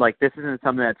isn't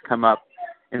something that's come up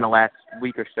in the last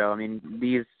week or so.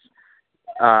 These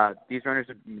runners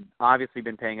have obviously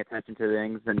been paying attention to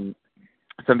things, and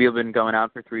some people have been going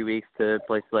out for 3 weeks to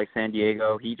places like San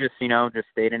Diego. He just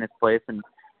stayed in his place and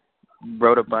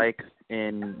rode a bike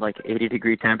in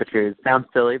 80-degree temperatures. Sounds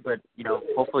silly, but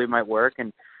hopefully it might work.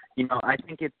 And I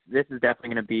think this is definitely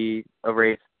going to be a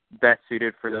race best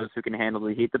suited for those who can handle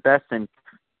the heat the best. And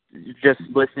just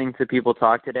listening to people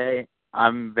talk today,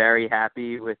 I'm very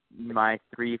happy with my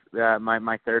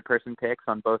my third person picks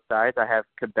on both sides. I have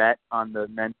Kibet on the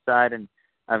men's side, and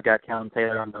I've got Callum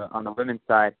Taylor on the women's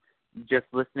side. Just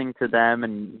listening to them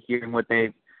and hearing what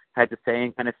they've had to say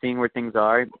and kind of seeing where things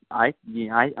are, I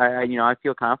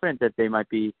feel confident that they might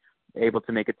be able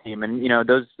to make a team. And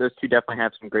those two definitely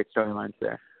have some great storylines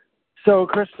there. So,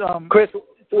 Chris,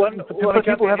 one people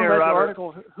haven't read the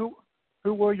article. Who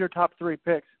were your top three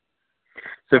picks?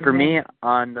 So for me,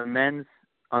 on the men's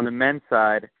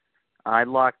side, I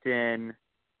locked in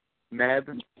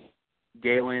Meb,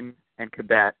 Galen, and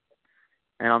Kibet.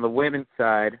 And on the women's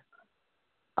side,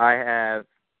 I have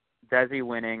Desi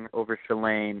winning over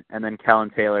Shalane, and then Callum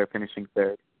Taylor finishing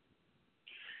third.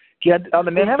 Yeah, on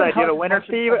the men's side, do you have a winner,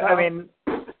 Steve?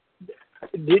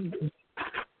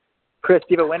 Chris, do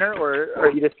you have a winner, or are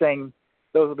you just saying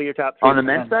those will be your top three? On the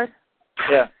men's side?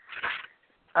 Yeah.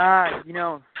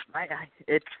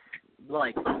 It's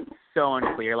so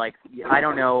unclear. I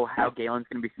don't know how Galen's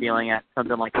going to be feeling at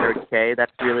something like 30K.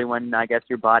 That's really when I guess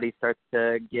your body starts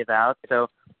to give out. So,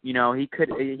 he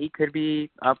could be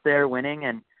up there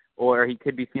winning, or he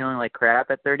could be feeling like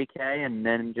crap at 30K and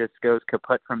then just goes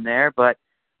kaput from there. But,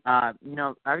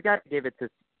 I've got to give it to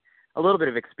a little bit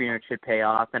of experience should pay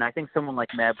off, and I think someone like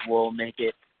Meb will make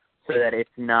it so that it's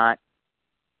not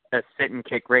a sit and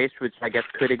kick race, which I guess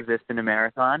could exist in a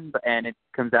marathon, and it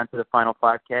comes down to the final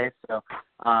 5K. So,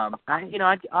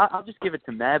 I'll just give it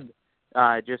to Meb.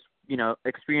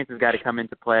 Experience has got to come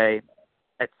into play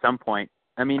at some point.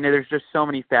 I mean, there's just so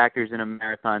many factors in a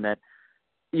marathon that,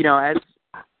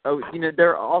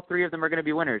 they're all three of them are going to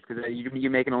be winners because you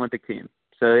make an Olympic team.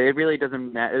 So it really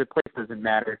doesn't matter. The place doesn't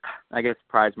matter. I guess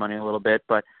prize money a little bit,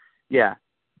 but yeah,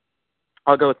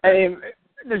 I'll go with that. I mean,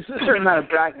 there's a certain amount of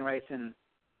bragging rights and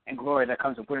glory that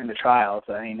comes with winning the trials.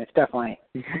 I mean, it's definitely.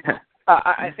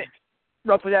 I think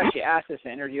Rupp was actually asked this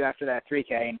in an interview after that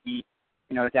 3K, and he,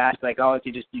 was asked like, "Oh, do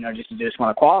you just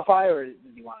want to qualify, or do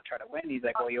you want to try to win?" He's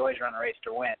like, "Well, you always run a race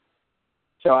to win."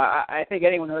 So I think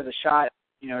anyone who has a shot,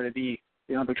 to be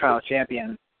the Olympic trials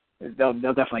champion, they'll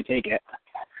definitely take it.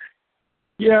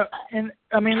 Yeah, and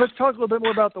I mean, let's talk a little bit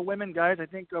more about the women, guys. I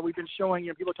think we've been showing,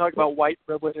 people talk about white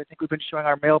privilege. I think we've been showing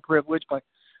our male privilege by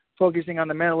focusing on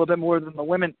the men a little bit more than the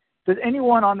women. Does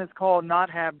anyone on this call not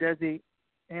have Desi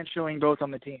and Showing both on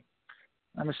the team?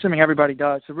 I'm assuming everybody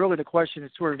does. So really the question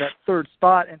is sort of that third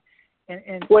spot.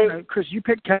 And Chris, you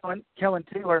picked Kellen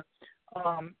Taylor,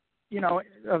 of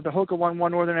the Hoka 1-1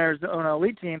 Northern Arizona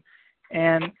Elite team.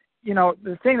 And,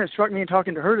 the thing that struck me in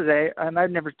talking to her today, and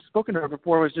I've never spoken to her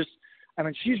before, was just,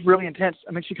 she's really intense.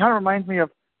 She kind of reminds me of,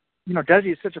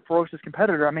 Desi is such a ferocious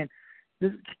competitor.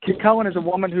 Kellen is a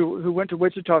woman who went to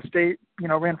Wichita State,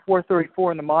 ran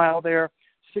 4:34 in the mile there,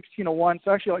 16:01.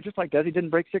 So actually, just like Desi, didn't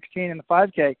break 16 in the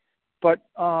 5K. But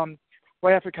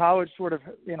right after college, sort of,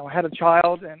 had a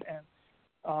child, and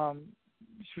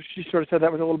she sort of said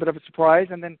that was a little bit of a surprise,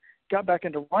 and then got back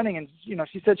into running. And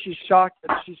she said she's shocked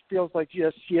that she feels like she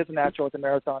is a natural at the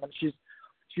marathon. She's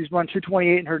run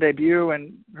 2:28 in her debut,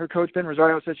 and her coach Ben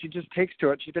Rosario said she just takes to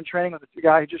it. She's been training with a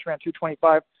guy who just ran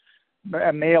 2:25,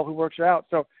 a male who works her out.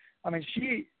 So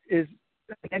she is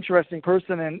an interesting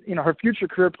person, and her future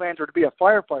career plans are to be a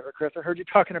firefighter. Chris, I heard you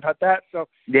talking about that. So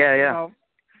yeah.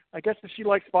 I guess if she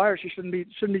likes fire, she shouldn't be.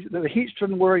 The heat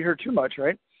shouldn't worry her too much,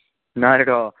 right? Not at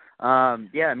all.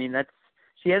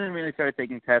 She hasn't really started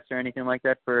taking tests or anything like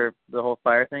that for the whole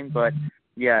fire thing. But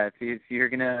yeah, if you're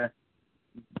gonna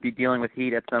be dealing with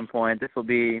heat at some point, this will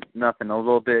be nothing. A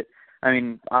little bit.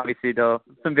 Obviously, though,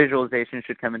 some visualization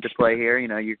should come into play here.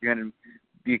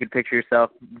 You could picture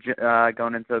yourself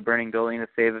going into a burning building to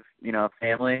save, a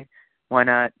family. Why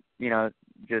not,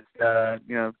 just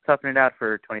toughen it out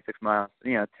for 26 miles,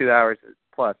 2 hours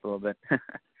plus a little bit.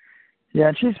 Yeah,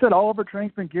 and she said all of her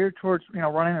training's been geared towards,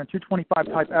 running a 225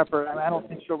 type effort. I don't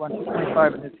think she'll run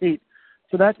 225 in this heat.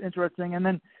 So that's interesting. And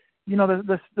then,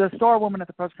 the star woman at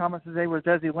the press conference today was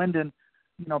Desi Linden,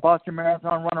 Boston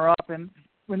Marathon runner-up. And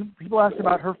when people asked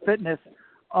about her fitness,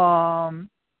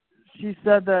 she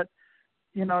said that,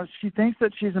 she thinks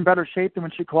that she's in better shape than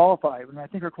when she qualified. I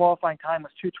think her qualifying time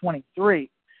was 2:23.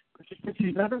 But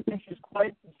she doesn't think she's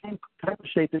quite the same type of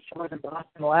shape that she was in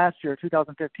Boston last year,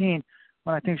 2015,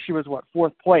 when I think she was,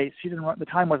 fourth place. She didn't run, the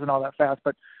time wasn't all that fast,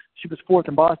 but she was fourth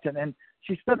in Boston. And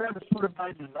she said that was sort of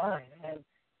by design. And,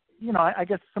 I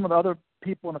guess some of the other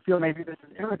people in the field, maybe this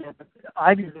is arrogant, but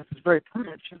I view this as very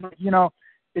prudent. She's like,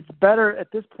 it's better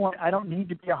at this point. I don't need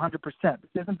to be 100%.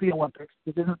 This isn't the Olympics.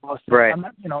 This isn't Boston. Right. I'm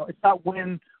not, it's not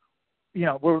win.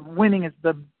 Where winning is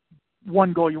the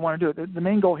one goal you want to do. The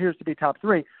main goal here is to be top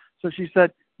three. So she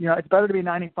said, it's better to be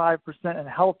 95% and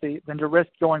healthy than to risk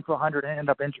going for 100 and end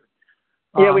up injured.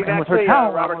 Yeah, we've actually,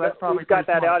 Robert, we've got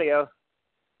that audio.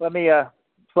 Let me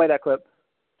play that clip.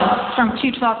 From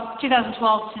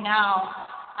 2012 to now,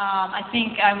 I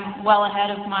think I'm well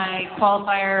ahead of my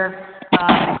qualifier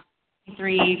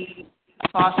 3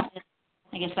 Boston.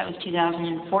 I guess that was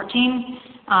 2014.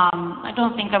 I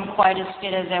don't think I'm quite as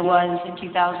fit as I was in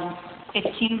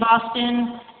 2015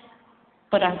 Boston,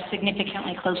 but I'm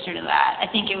significantly closer to that.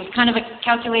 I think it was kind of a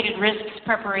calculated risks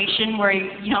preparation where,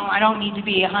 I don't need to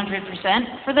be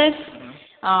 100% for this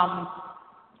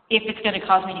if it's going to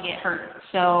cause me to get hurt.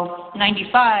 So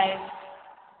 95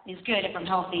 is good if I'm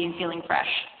healthy and feeling fresh.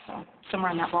 So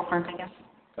somewhere in that ballpark, I guess.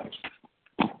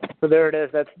 So there it is.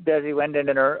 That's Desi Linden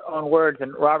in her own words.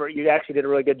 And Robert, you actually did a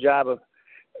really good job of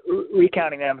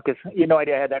recounting them because you had no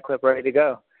idea I had that clip ready to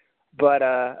go. But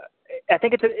I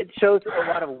think it shows a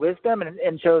lot of wisdom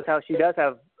and shows how she does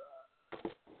have,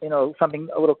 something,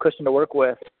 a little cushion to work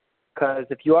with. Because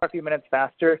if you are a few minutes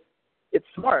faster, it's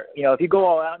smart. If you go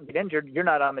all out and get injured, you're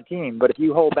not on the team. But if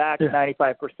you hold back to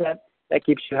 95%, that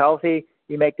keeps you healthy.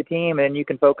 You make the team, and you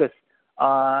can focus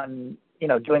on,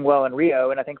 doing well in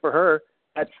Rio. And I think for her,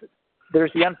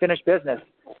 there's the unfinished business.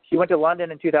 She went to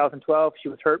London in 2012. She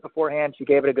was hurt beforehand. She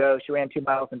gave it a go. She ran 2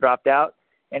 miles and dropped out.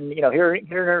 And, hearing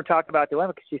her talk about the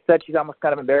Olympics, she said she's almost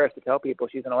kind of embarrassed to tell people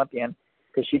she's an Olympian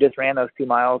because she just ran those 2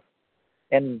 miles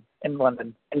in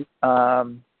London.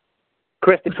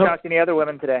 Chris, did you talk to any other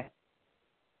women today?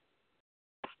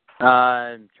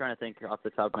 I'm trying to think off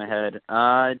the top of my head.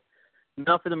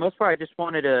 No, for the most part, I just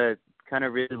wanted to kind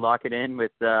of really lock it in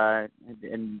with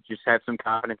and just have some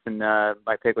confidence in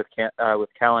my pick with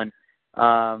Kellen.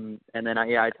 And then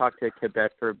I talked to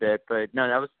Quebec for a bit, but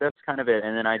no, that's kind of it.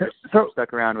 And then I just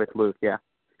stuck around with Luke. Yeah.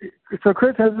 So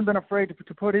Chris hasn't been afraid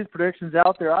to put his predictions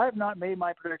out there. I have not made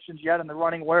my predictions yet in the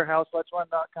Running Warehouse,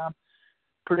 Let'sRun.com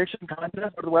prediction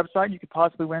contest. Go to the website. You could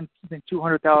possibly win, I think,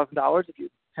 $200,000 if you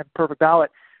have a perfect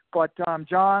ballot. But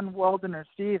John, Weldon, or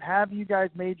Steve, have you guys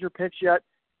made your picks yet?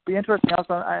 Be interesting.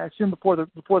 Also, I assume before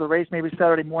the race, maybe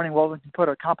Saturday morning, Weldon can put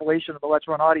a compilation of the Let's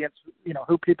Run audience,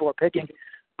 who people are picking.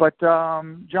 But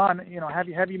John, have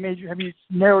you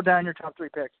narrowed down your top 3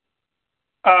 picks?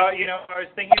 I was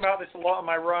thinking about this a lot on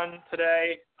my run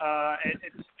today.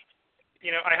 It's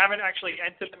I haven't actually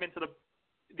entered them into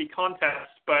the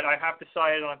contest, but I have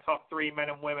decided on top 3 men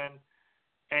and women.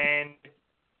 And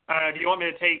do you want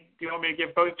me to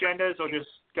give both genders or just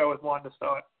go with one to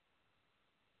start?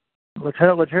 Let's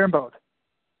hear them both.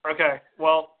 Okay.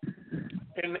 Well,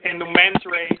 in the men's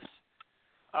race,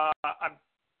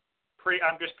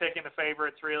 I'm just picking the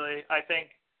favorites, really. I think,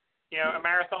 a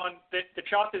marathon, the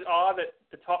chances are that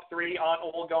the top 3 aren't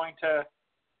all going to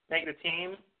make the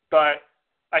team, but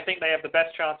I think they have the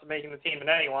best chance of making the team than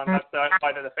anyone. That's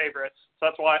why they're the favorites.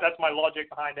 So that's my logic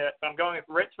behind it. But I'm going with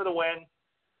Ritz for the win.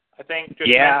 I think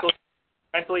just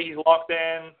mentally he's locked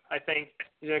in. I think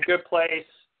he's in a good place.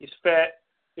 He's fit.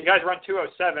 You guys run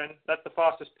 2:07. That's the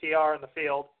fastest PR in the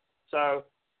field. So,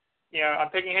 I'm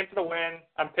picking him for the win.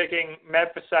 I'm picking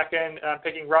Meb for second. And I'm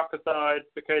picking Rupp for third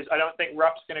because I don't think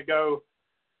Rupp's going to go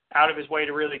out of his way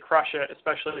to really crush it,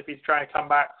 especially if he's trying to come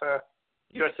back for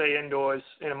USA Indoors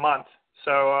in a month.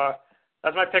 So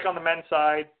that's my pick on the men's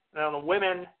side. And on the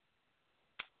women,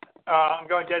 I'm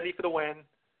going Desi for the win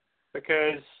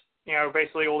because,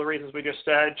 basically all the reasons we just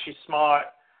said. She's smart.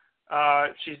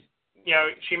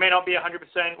 She may not be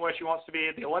 100% where she wants to be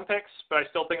at the Olympics, but I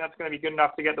still think that's going to be good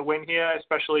enough to get the win here,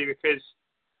 especially because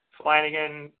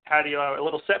Flanagan had a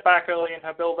little setback early in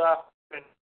her build-up and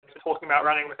talking about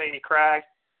running with Amy Cragg.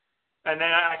 And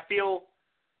then I feel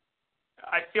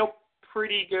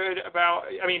pretty good about,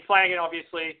 Flanagan,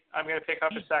 obviously, I'm going to pick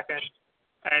up a second.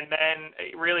 And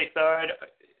then really third,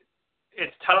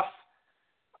 it's tough.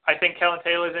 I think Kellen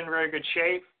Taylor's in very good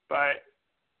shape, but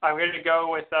I'm going to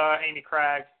go with Amy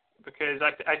Cragg because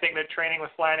I think that training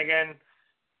with Flanagan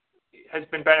has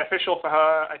been beneficial for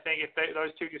her. I think if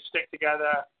those two just stick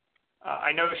together,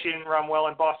 I know she didn't run well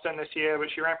in Boston this year, but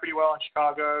she ran pretty well in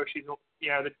Chicago. She's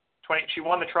she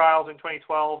won the trials in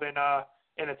 2012 in the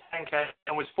 10K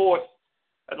and was 4th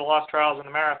at the last trials in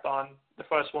the marathon, the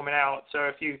first woman out. So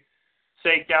if you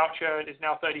say Goucher is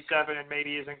now 37 and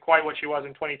maybe isn't quite what she was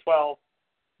in 2012,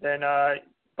 then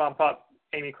bump up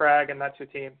Amy Cragg, and that's your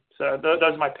team. So those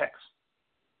are my picks.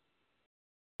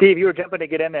 Steve, you were jumping to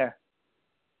get in there.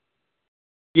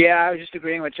 Yeah, I was just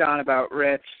agreeing with John about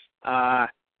Ritz.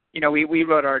 We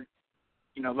wrote our,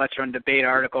 Let's Run debate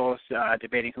articles,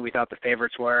 debating who we thought the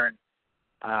favorites were.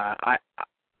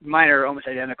 Mine are almost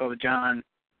identical to John.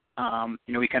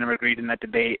 We kind of agreed in that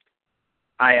debate.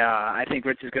 I think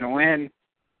Ritz is going to win.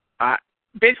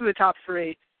 Basically, the top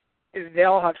 3, they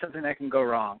all have something that can go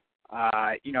wrong.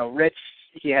 Ritz,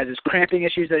 he has his cramping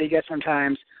issues that he gets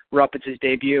sometimes. Rupp, it's his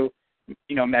debut.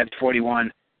 Meb's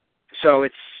 41. So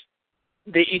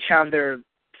they each have their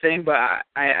thing, but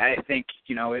I think,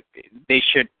 they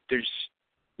should,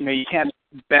 you can't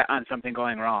bet on something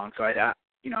going wrong. So I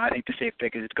think the safe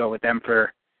pick is to go with them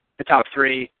for the top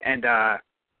 3. And I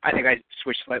think I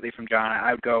switched slightly from John.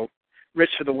 I would go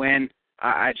Ritz for the win.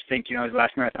 I just think, his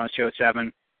last marathon was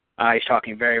 2:07. He's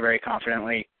talking very, very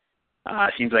confidently.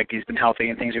 Seems like he's been healthy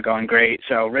and things are going great.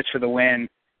 So Ritz for the win.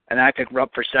 And then I pick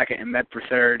Rupp for second and Meb for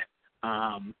third.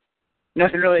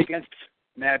 Nothing really against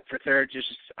Meb for third.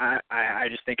 I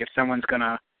just think if someone's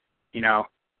gonna,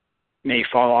 maybe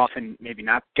fall off and maybe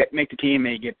not make the team,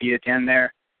 maybe get beat at the end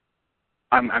there,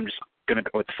 I'm just gonna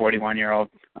go with the 41-year-old.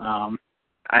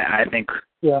 I think.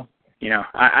 Yeah.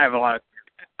 I have a lot of.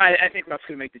 I think Rupp's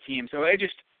gonna make the team. So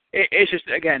it's just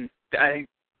again, I think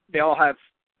they all have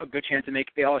a good chance to make.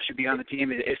 They all should be on the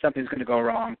team. If something's gonna go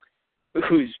wrong,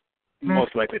 who's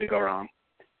most likely to go wrong?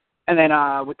 And then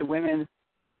with the women,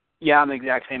 I'm the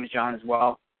exact same as John as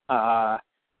well.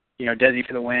 Desi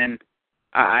for the win.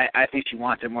 I think she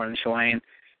wants it more than Shalane.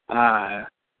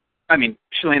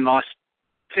 Shalane lost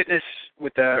fitness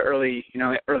with the early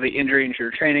injury into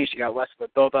her training. She got less of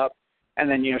a build-up. And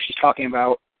then, she's talking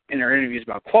about, in her interviews,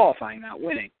 about qualifying, not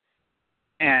winning.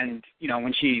 And,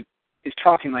 when she is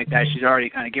talking like that, she's already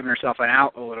kind of giving herself an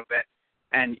out a little bit.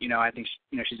 And, I think,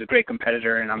 she's a great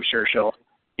competitor, and I'm sure she'll,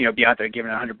 be out there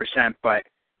giving it 100%. But,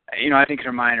 I think in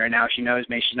her mind right now, she knows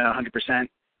maybe she's not 100%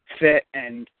 fit,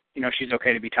 and, she's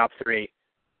okay to be top 3.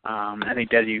 I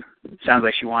think Desi sounds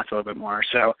like she wants a little bit more.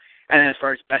 So, and then as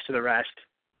far as best of the rest,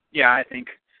 yeah, I think,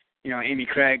 Amy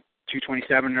Craig,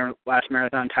 2:27 her last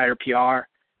marathon, tied her PR.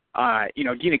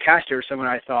 Dina Castor was someone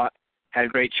I thought had a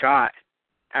great shot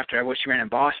after what she ran in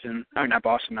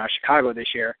Chicago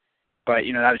this year. But,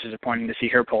 that was disappointing to see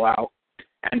her pull out.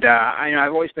 And,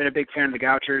 I've always been a big fan of the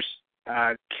Gouchers,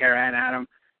 Kara and Adam.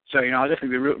 So, I'll definitely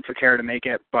be rooting for Kara to make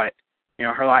it. But,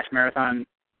 her last marathon,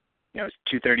 was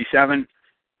 2:37.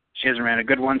 She hasn't ran a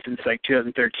good one since,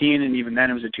 2013, and even then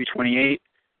it was a 2:28.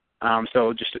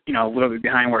 So just, a little bit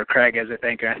behind where Craig is, I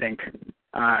think. And I think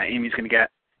Amy's going to get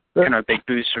kind of a big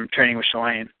boost from training with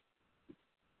Shalane.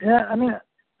 Yeah,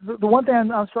 the one thing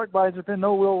I'm struck by is there's been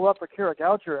no real rep for Kara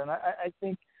Goucher, and I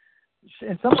think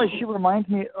in some ways she reminds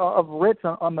me of Ritz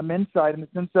on the men's side in the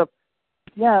sense of,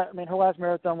 her last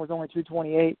marathon was only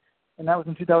 2:28, and that was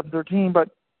in 2013, but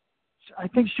I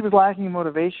think she was lacking in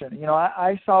motivation.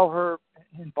 I saw her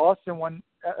in Boston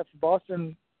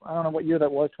I don't know what year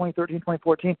that was, 2013,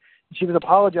 2014, and she was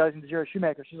apologizing to Jerry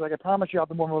Shoemaker. She's like, I promise you I'll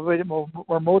be more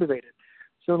motivated.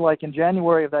 So, in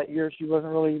January of that year, she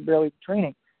wasn't really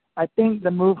training. I think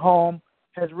the move home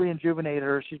has rejuvenated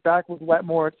her. She's back with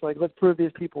Wetmore. It's like, let's prove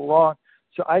these people wrong.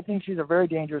 So I think she's a very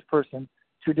dangerous person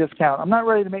to discount. I'm not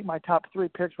ready to make my top 3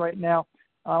 picks right now.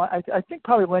 I think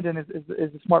probably Linden is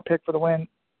a smart pick for the win.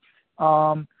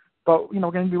 But, we're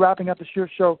going to be wrapping up the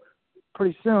show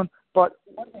pretty soon. But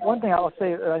one thing I'll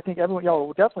say that I think everyone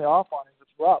will definitely off on is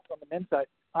Rupp on the men's side.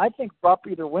 I think Rupp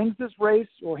either wins this race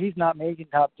or he's not making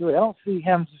top 3. I don't see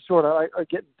him sort of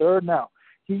getting third now.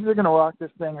 He's either going to rock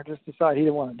this thing or just decide he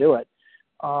didn't want to do it.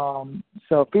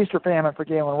 So feast or famine for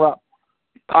Galen Rupp.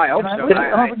 I hope so. I don't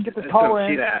know if we can get the caller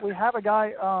in. That. We have a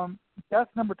guy, guest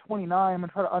number 29. I'm going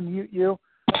to try to unmute you.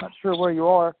 I'm not sure where you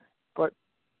are, but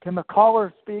can the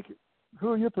caller speak? Who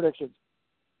are your predictions?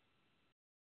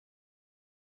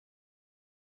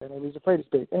 Maybe he's afraid to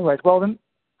speak. Anyways, well then.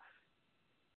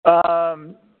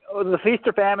 The feast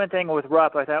or famine thing with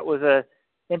Rupp, I thought was a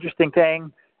interesting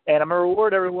thing, and I'm going to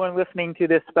reward everyone listening to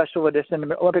this special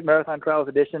edition, Olympic Marathon Trials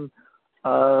edition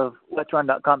of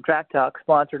LetsRun.com Track Talk,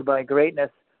 sponsored by Greatness,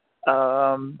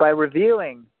 by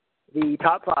revealing the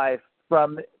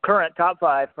current top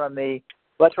 5 from the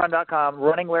LetsRun.com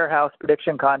Running Warehouse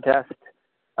Prediction Contest.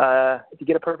 If you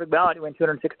get a perfect ballot, you win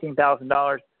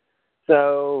 $216,000.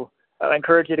 So I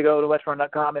encourage you to go to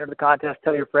LetsRun.com, enter the contest,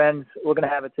 tell your friends. We're going to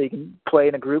have it so you can play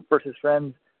in a group versus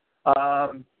friends.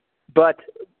 But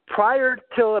prior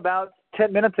till about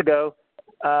 10 minutes ago,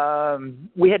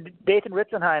 we had Dathan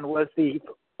Ritzenhein was the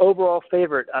overall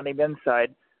favorite on the men's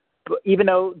side, even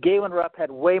though Galen Rupp had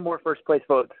way more first-place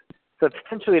votes. So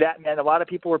essentially that meant a lot of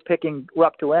people were picking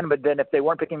Rupp to win, but then if they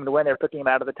weren't picking him to win, they were picking him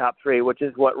out of the top 3, which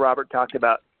is what Robert talked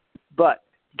about. But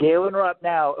Galen Rupp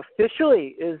now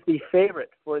officially is the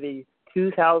favorite for the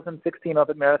 2016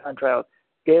 Olympic Marathon Trials.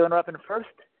 Galen Rupp in first.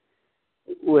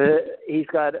 He's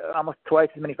got almost twice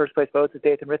as many first-place votes as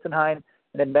Dathan Ritzenhein,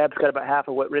 and then Meb's got about half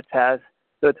of what Ritz has.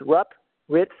 So it's Rupp,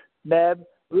 Ritz, Meb,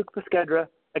 Luke Paskedra,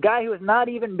 a guy who has not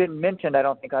even been mentioned, I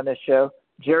don't think, on this show.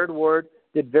 Jared Ward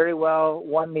did very well,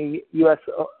 won the U.S.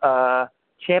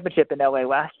 championship in L.A.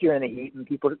 last year in the heat, and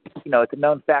people, it's a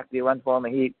known fact that he runs well in the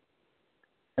heat.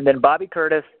 And then Bobby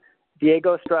Curtis,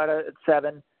 Diego Estrada at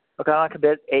 7, O'Connell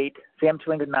Cabot 8, Sam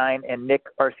Schling 9, and Nick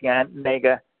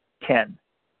Arcianega 10.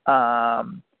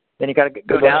 Then you got to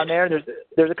go down there.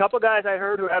 There's a couple guys I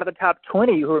heard who are out of the top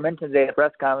 20 who were mentioned today at the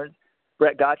press conference.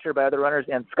 Brett Gotcher by other runners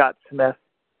and Scott Smith.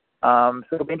 So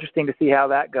it'll be interesting to see how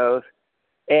that goes.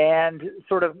 And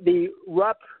sort of the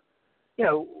Rupp,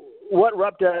 what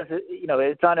Rupp does,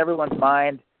 it's on everyone's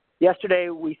mind. Yesterday,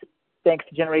 thanks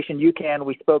to Generation UCAN,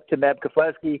 we spoke to Meb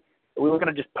Keflezighi. We were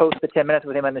going to just post the 10 minutes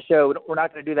with him on the show. We're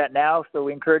not going to do that now, so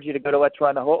we encourage you to go to Let's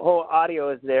Run. The whole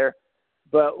audio is there.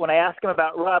 But when I asked him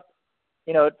about Rupp,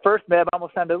 at first Meb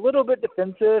almost sounded a little bit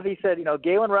defensive. He said,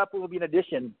 Galen Rupp will be an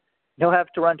addition. He'll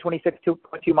have to run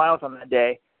 26.2 miles on that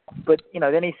day. But,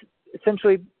 then he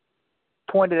essentially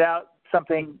pointed out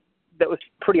something that was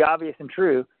pretty obvious and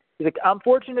true. He's like, I'm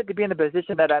fortunate to be in the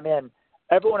position that I'm in.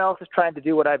 Everyone else is trying to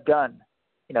do what I've done.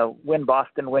 Win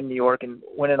Boston, win New York, and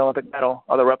win an Olympic medal,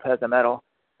 although Rupp has a medal.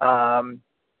 I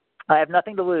have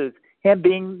nothing to lose. Him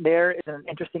being there is an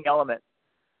interesting element.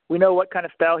 we know what kind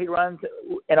of style he runs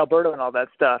in Alberta and all that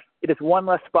stuff. It is one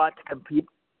less spot to compete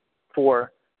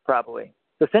for, probably.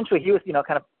 So essentially, he was,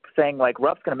 kind of saying, like,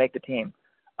 Rupp's going to make the team.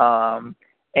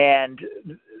 And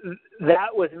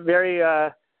that was very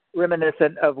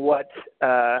reminiscent of what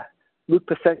Luke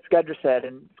Skedger said.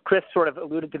 And Chris sort of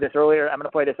alluded to this earlier. I'm going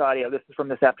to play this audio. This is from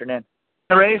this afternoon.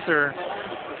 The race, or?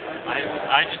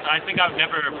 I think I've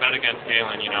never bet against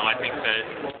Galen. I think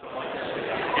that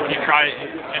if you try,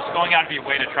 it's going out of your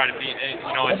way to try to beat, it's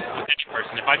with any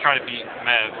person. If I try to beat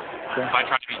Mev, if I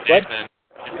try to beat Nathan,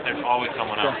 there's always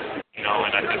someone else, and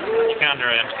I think you can't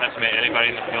underestimate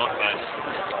anybody in the field, but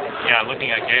yeah,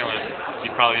 looking at Galen, he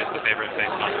probably is the favorite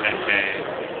based on 10K,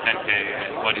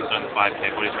 and what he's done in 5K,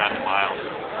 what he's ran the mile,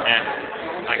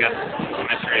 and I guess the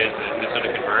mystery is that it's going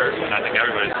to convert, and I think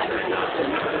everybody's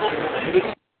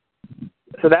converting.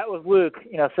 So that was Luke,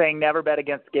 saying never bet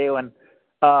against Galen.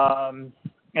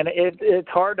 And it's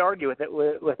hard to argue with it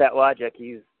with that logic.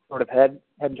 He's sort of head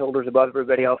and shoulders above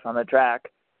everybody else on the track,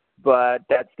 but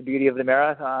that's the beauty of the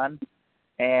marathon,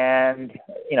 and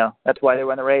that's why they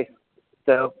run the race.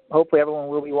 So hopefully everyone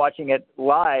will be watching it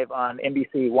live on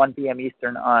NBC, 1 p.m.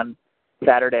 Eastern on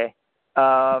Saturday.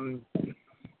 I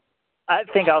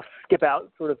think I'll skip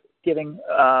out sort of giving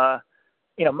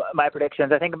my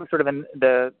predictions. I think I'm sort of in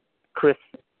the Chris.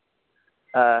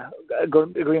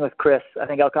 Agreeing with Chris, I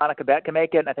think Elkanah Kebet can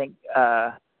make it, and I think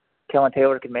Kellen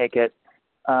Taylor can make it.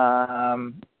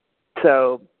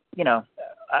 So,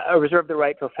 I reserve the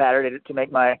right till Saturday to make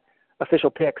my official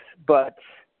picks. But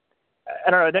I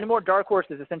don't know. Are there any more dark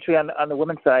horses essentially on the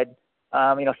women's side?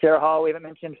 Sarah Hall, we haven't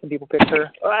mentioned. Some people picked her.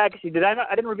 Oh, actually,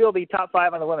 I didn't reveal the top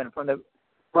 5 on the women from the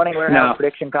Running Warehouse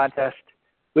prediction contest.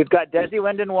 We've got Desi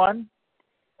Linden 1,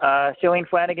 Shalene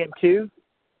Flanagan 2,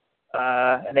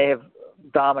 and they have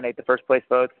dominate the first place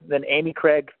votes. Then Amy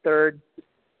Craig 3rd.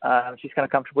 She's kind of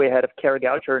comfortably ahead of Kara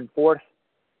Goucher in 4th.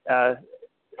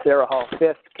 Sarah Hall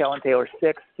 5th. Kellen Taylor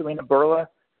 6th. Selena Burla,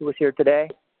 who was here today.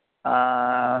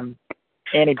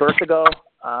 Annie Bersigo,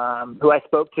 who I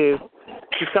spoke to.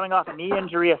 She's coming off a knee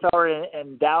injury. I saw her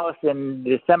in Dallas in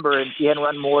December, and she hadn't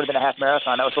run more than a half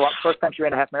marathon. That was the first time she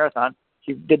ran a half marathon.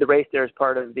 She did the race there as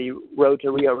part of the Road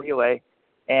to Rio relay.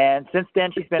 And since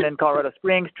then, she's been in Colorado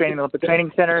Springs, training in the Olympic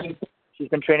Training Center. She's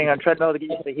been training on treadmill to get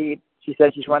used to the heat. She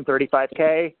says she's run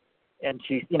 35K, and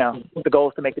she's, the goal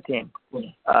is to make the team.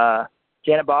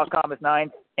 Janet Boscom is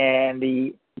 9th, and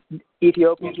the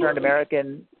Ethiopian-turned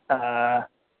American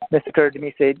Mystiker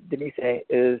Demise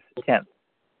is 10th.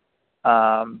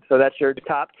 So that's your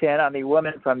top 10 on the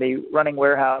women from the Running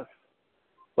Warehouse,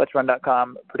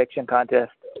 Let'sRun.com prediction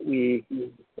contest. We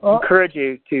encourage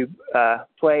you to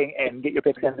play and get your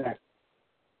picks in there.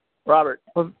 Robert.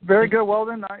 Well, very good,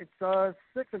 Weldon. It's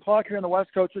 6 o'clock here on the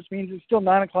West Coast, which means it's still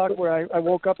 9 o'clock where I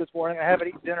woke up this morning. I haven't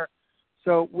eaten dinner.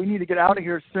 So we need to get out of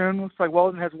here soon. Looks like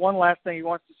Weldon has one last thing he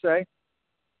wants to say.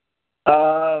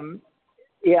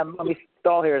 Yeah, let me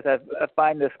stall here as I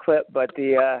find this clip. But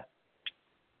it's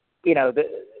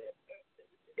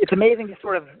amazing to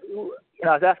sort of,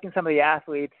 I was asking some of the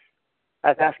athletes, I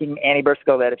was asking Annie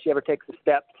Bersigo that if she ever takes a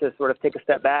step to sort of take a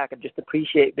step back and just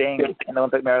appreciate being in the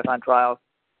Olympic marathon trials,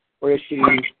 or is she,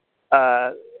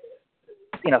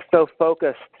 so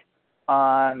focused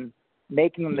on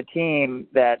making the team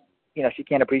that, she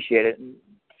can't appreciate it. And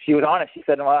she was honest. She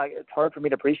said, well, it's hard for me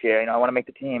to appreciate it. I want to make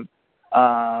the team.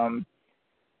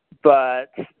 But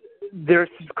there's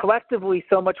collectively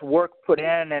so much work put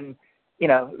in, and,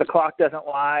 the clock doesn't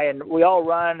lie, and we all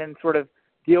run and sort of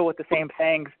deal with the same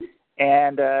things.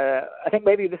 And I think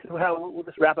maybe this is how we'll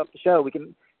just wrap up the show. We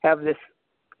can have this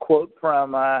quote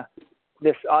from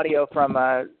this audio from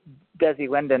Desi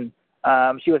Linden.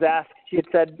 She was asked, she had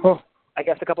said, I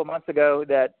guess a couple months ago,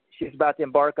 that she's about to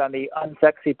embark on the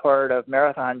unsexy part of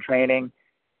marathon training.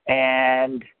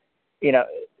 And,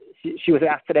 she was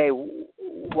asked today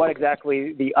what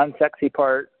exactly the unsexy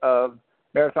part of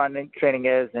marathon training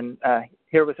is. And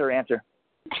here was her answer.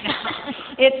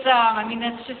 It's,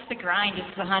 that's just the grind.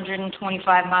 It's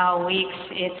 125-mile weeks.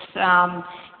 It's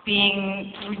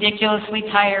being ridiculously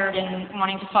tired and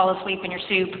wanting to fall asleep in your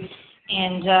soup,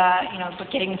 and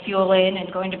but getting the fuel in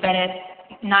and going to bed at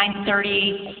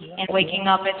 9:30 and waking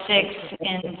up at 6,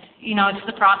 and it's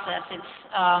the process. It's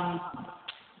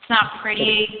not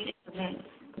pretty.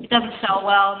 It doesn't sell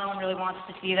well. No one really wants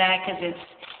to see that because it's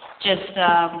just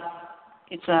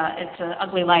it's an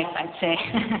ugly life, I'd say.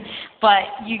 But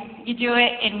you do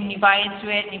it and you buy into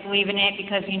it and you believe in it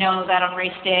because you know that on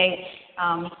race day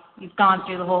you've gone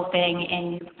through the whole thing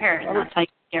and you're prepared, and that's how you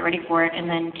get ready for it, and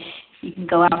then you can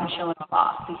go out and show it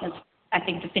off, because I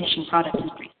think the finishing product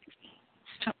is pretty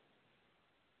sexy.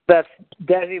 That's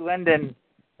Desi Linden,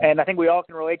 And I think we all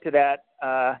can relate to that.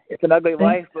 It's an ugly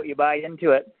life, but you buy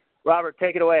into it. Robert,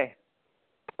 take it away.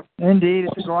 Indeed,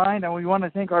 it's a grind, and we want to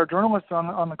thank our journalists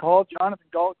on the call. Jonathan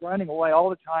Galt grinding away all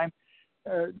the time.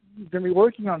 Going to be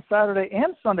working on Saturday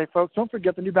and Sunday, folks. Don't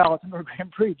forget the New Balance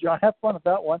Grand Prix. John, have fun with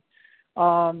that one.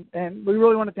 And we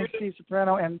really want to thank Steve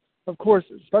Soprano and, of course,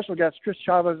 special guest Chris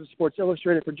Chavez of Sports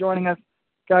Illustrated for joining us.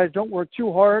 Guys, don't work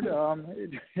too hard. I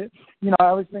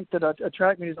always think that a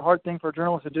track meet is a hard thing for a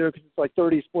journalist to do because it's like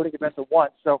 30 sporting events at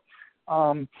once. So,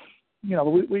 we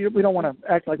don't want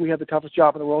to act like we have the toughest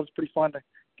job in the world. It's pretty fun to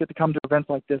get to come to events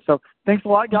like this. So thanks a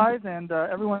lot, guys, and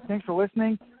everyone, thanks for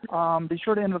listening. Be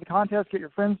sure to enter the contest, get your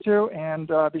friends to, and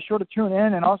be sure to tune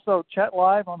in and also chat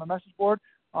live on the message board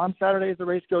on Saturday as the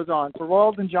race goes on. For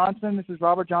Royals and Johnson, this is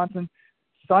Robert Johnson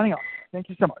signing off. Thank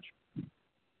you so much.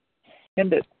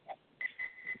 End it.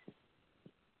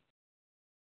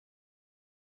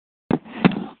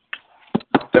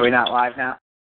 So we're not live now?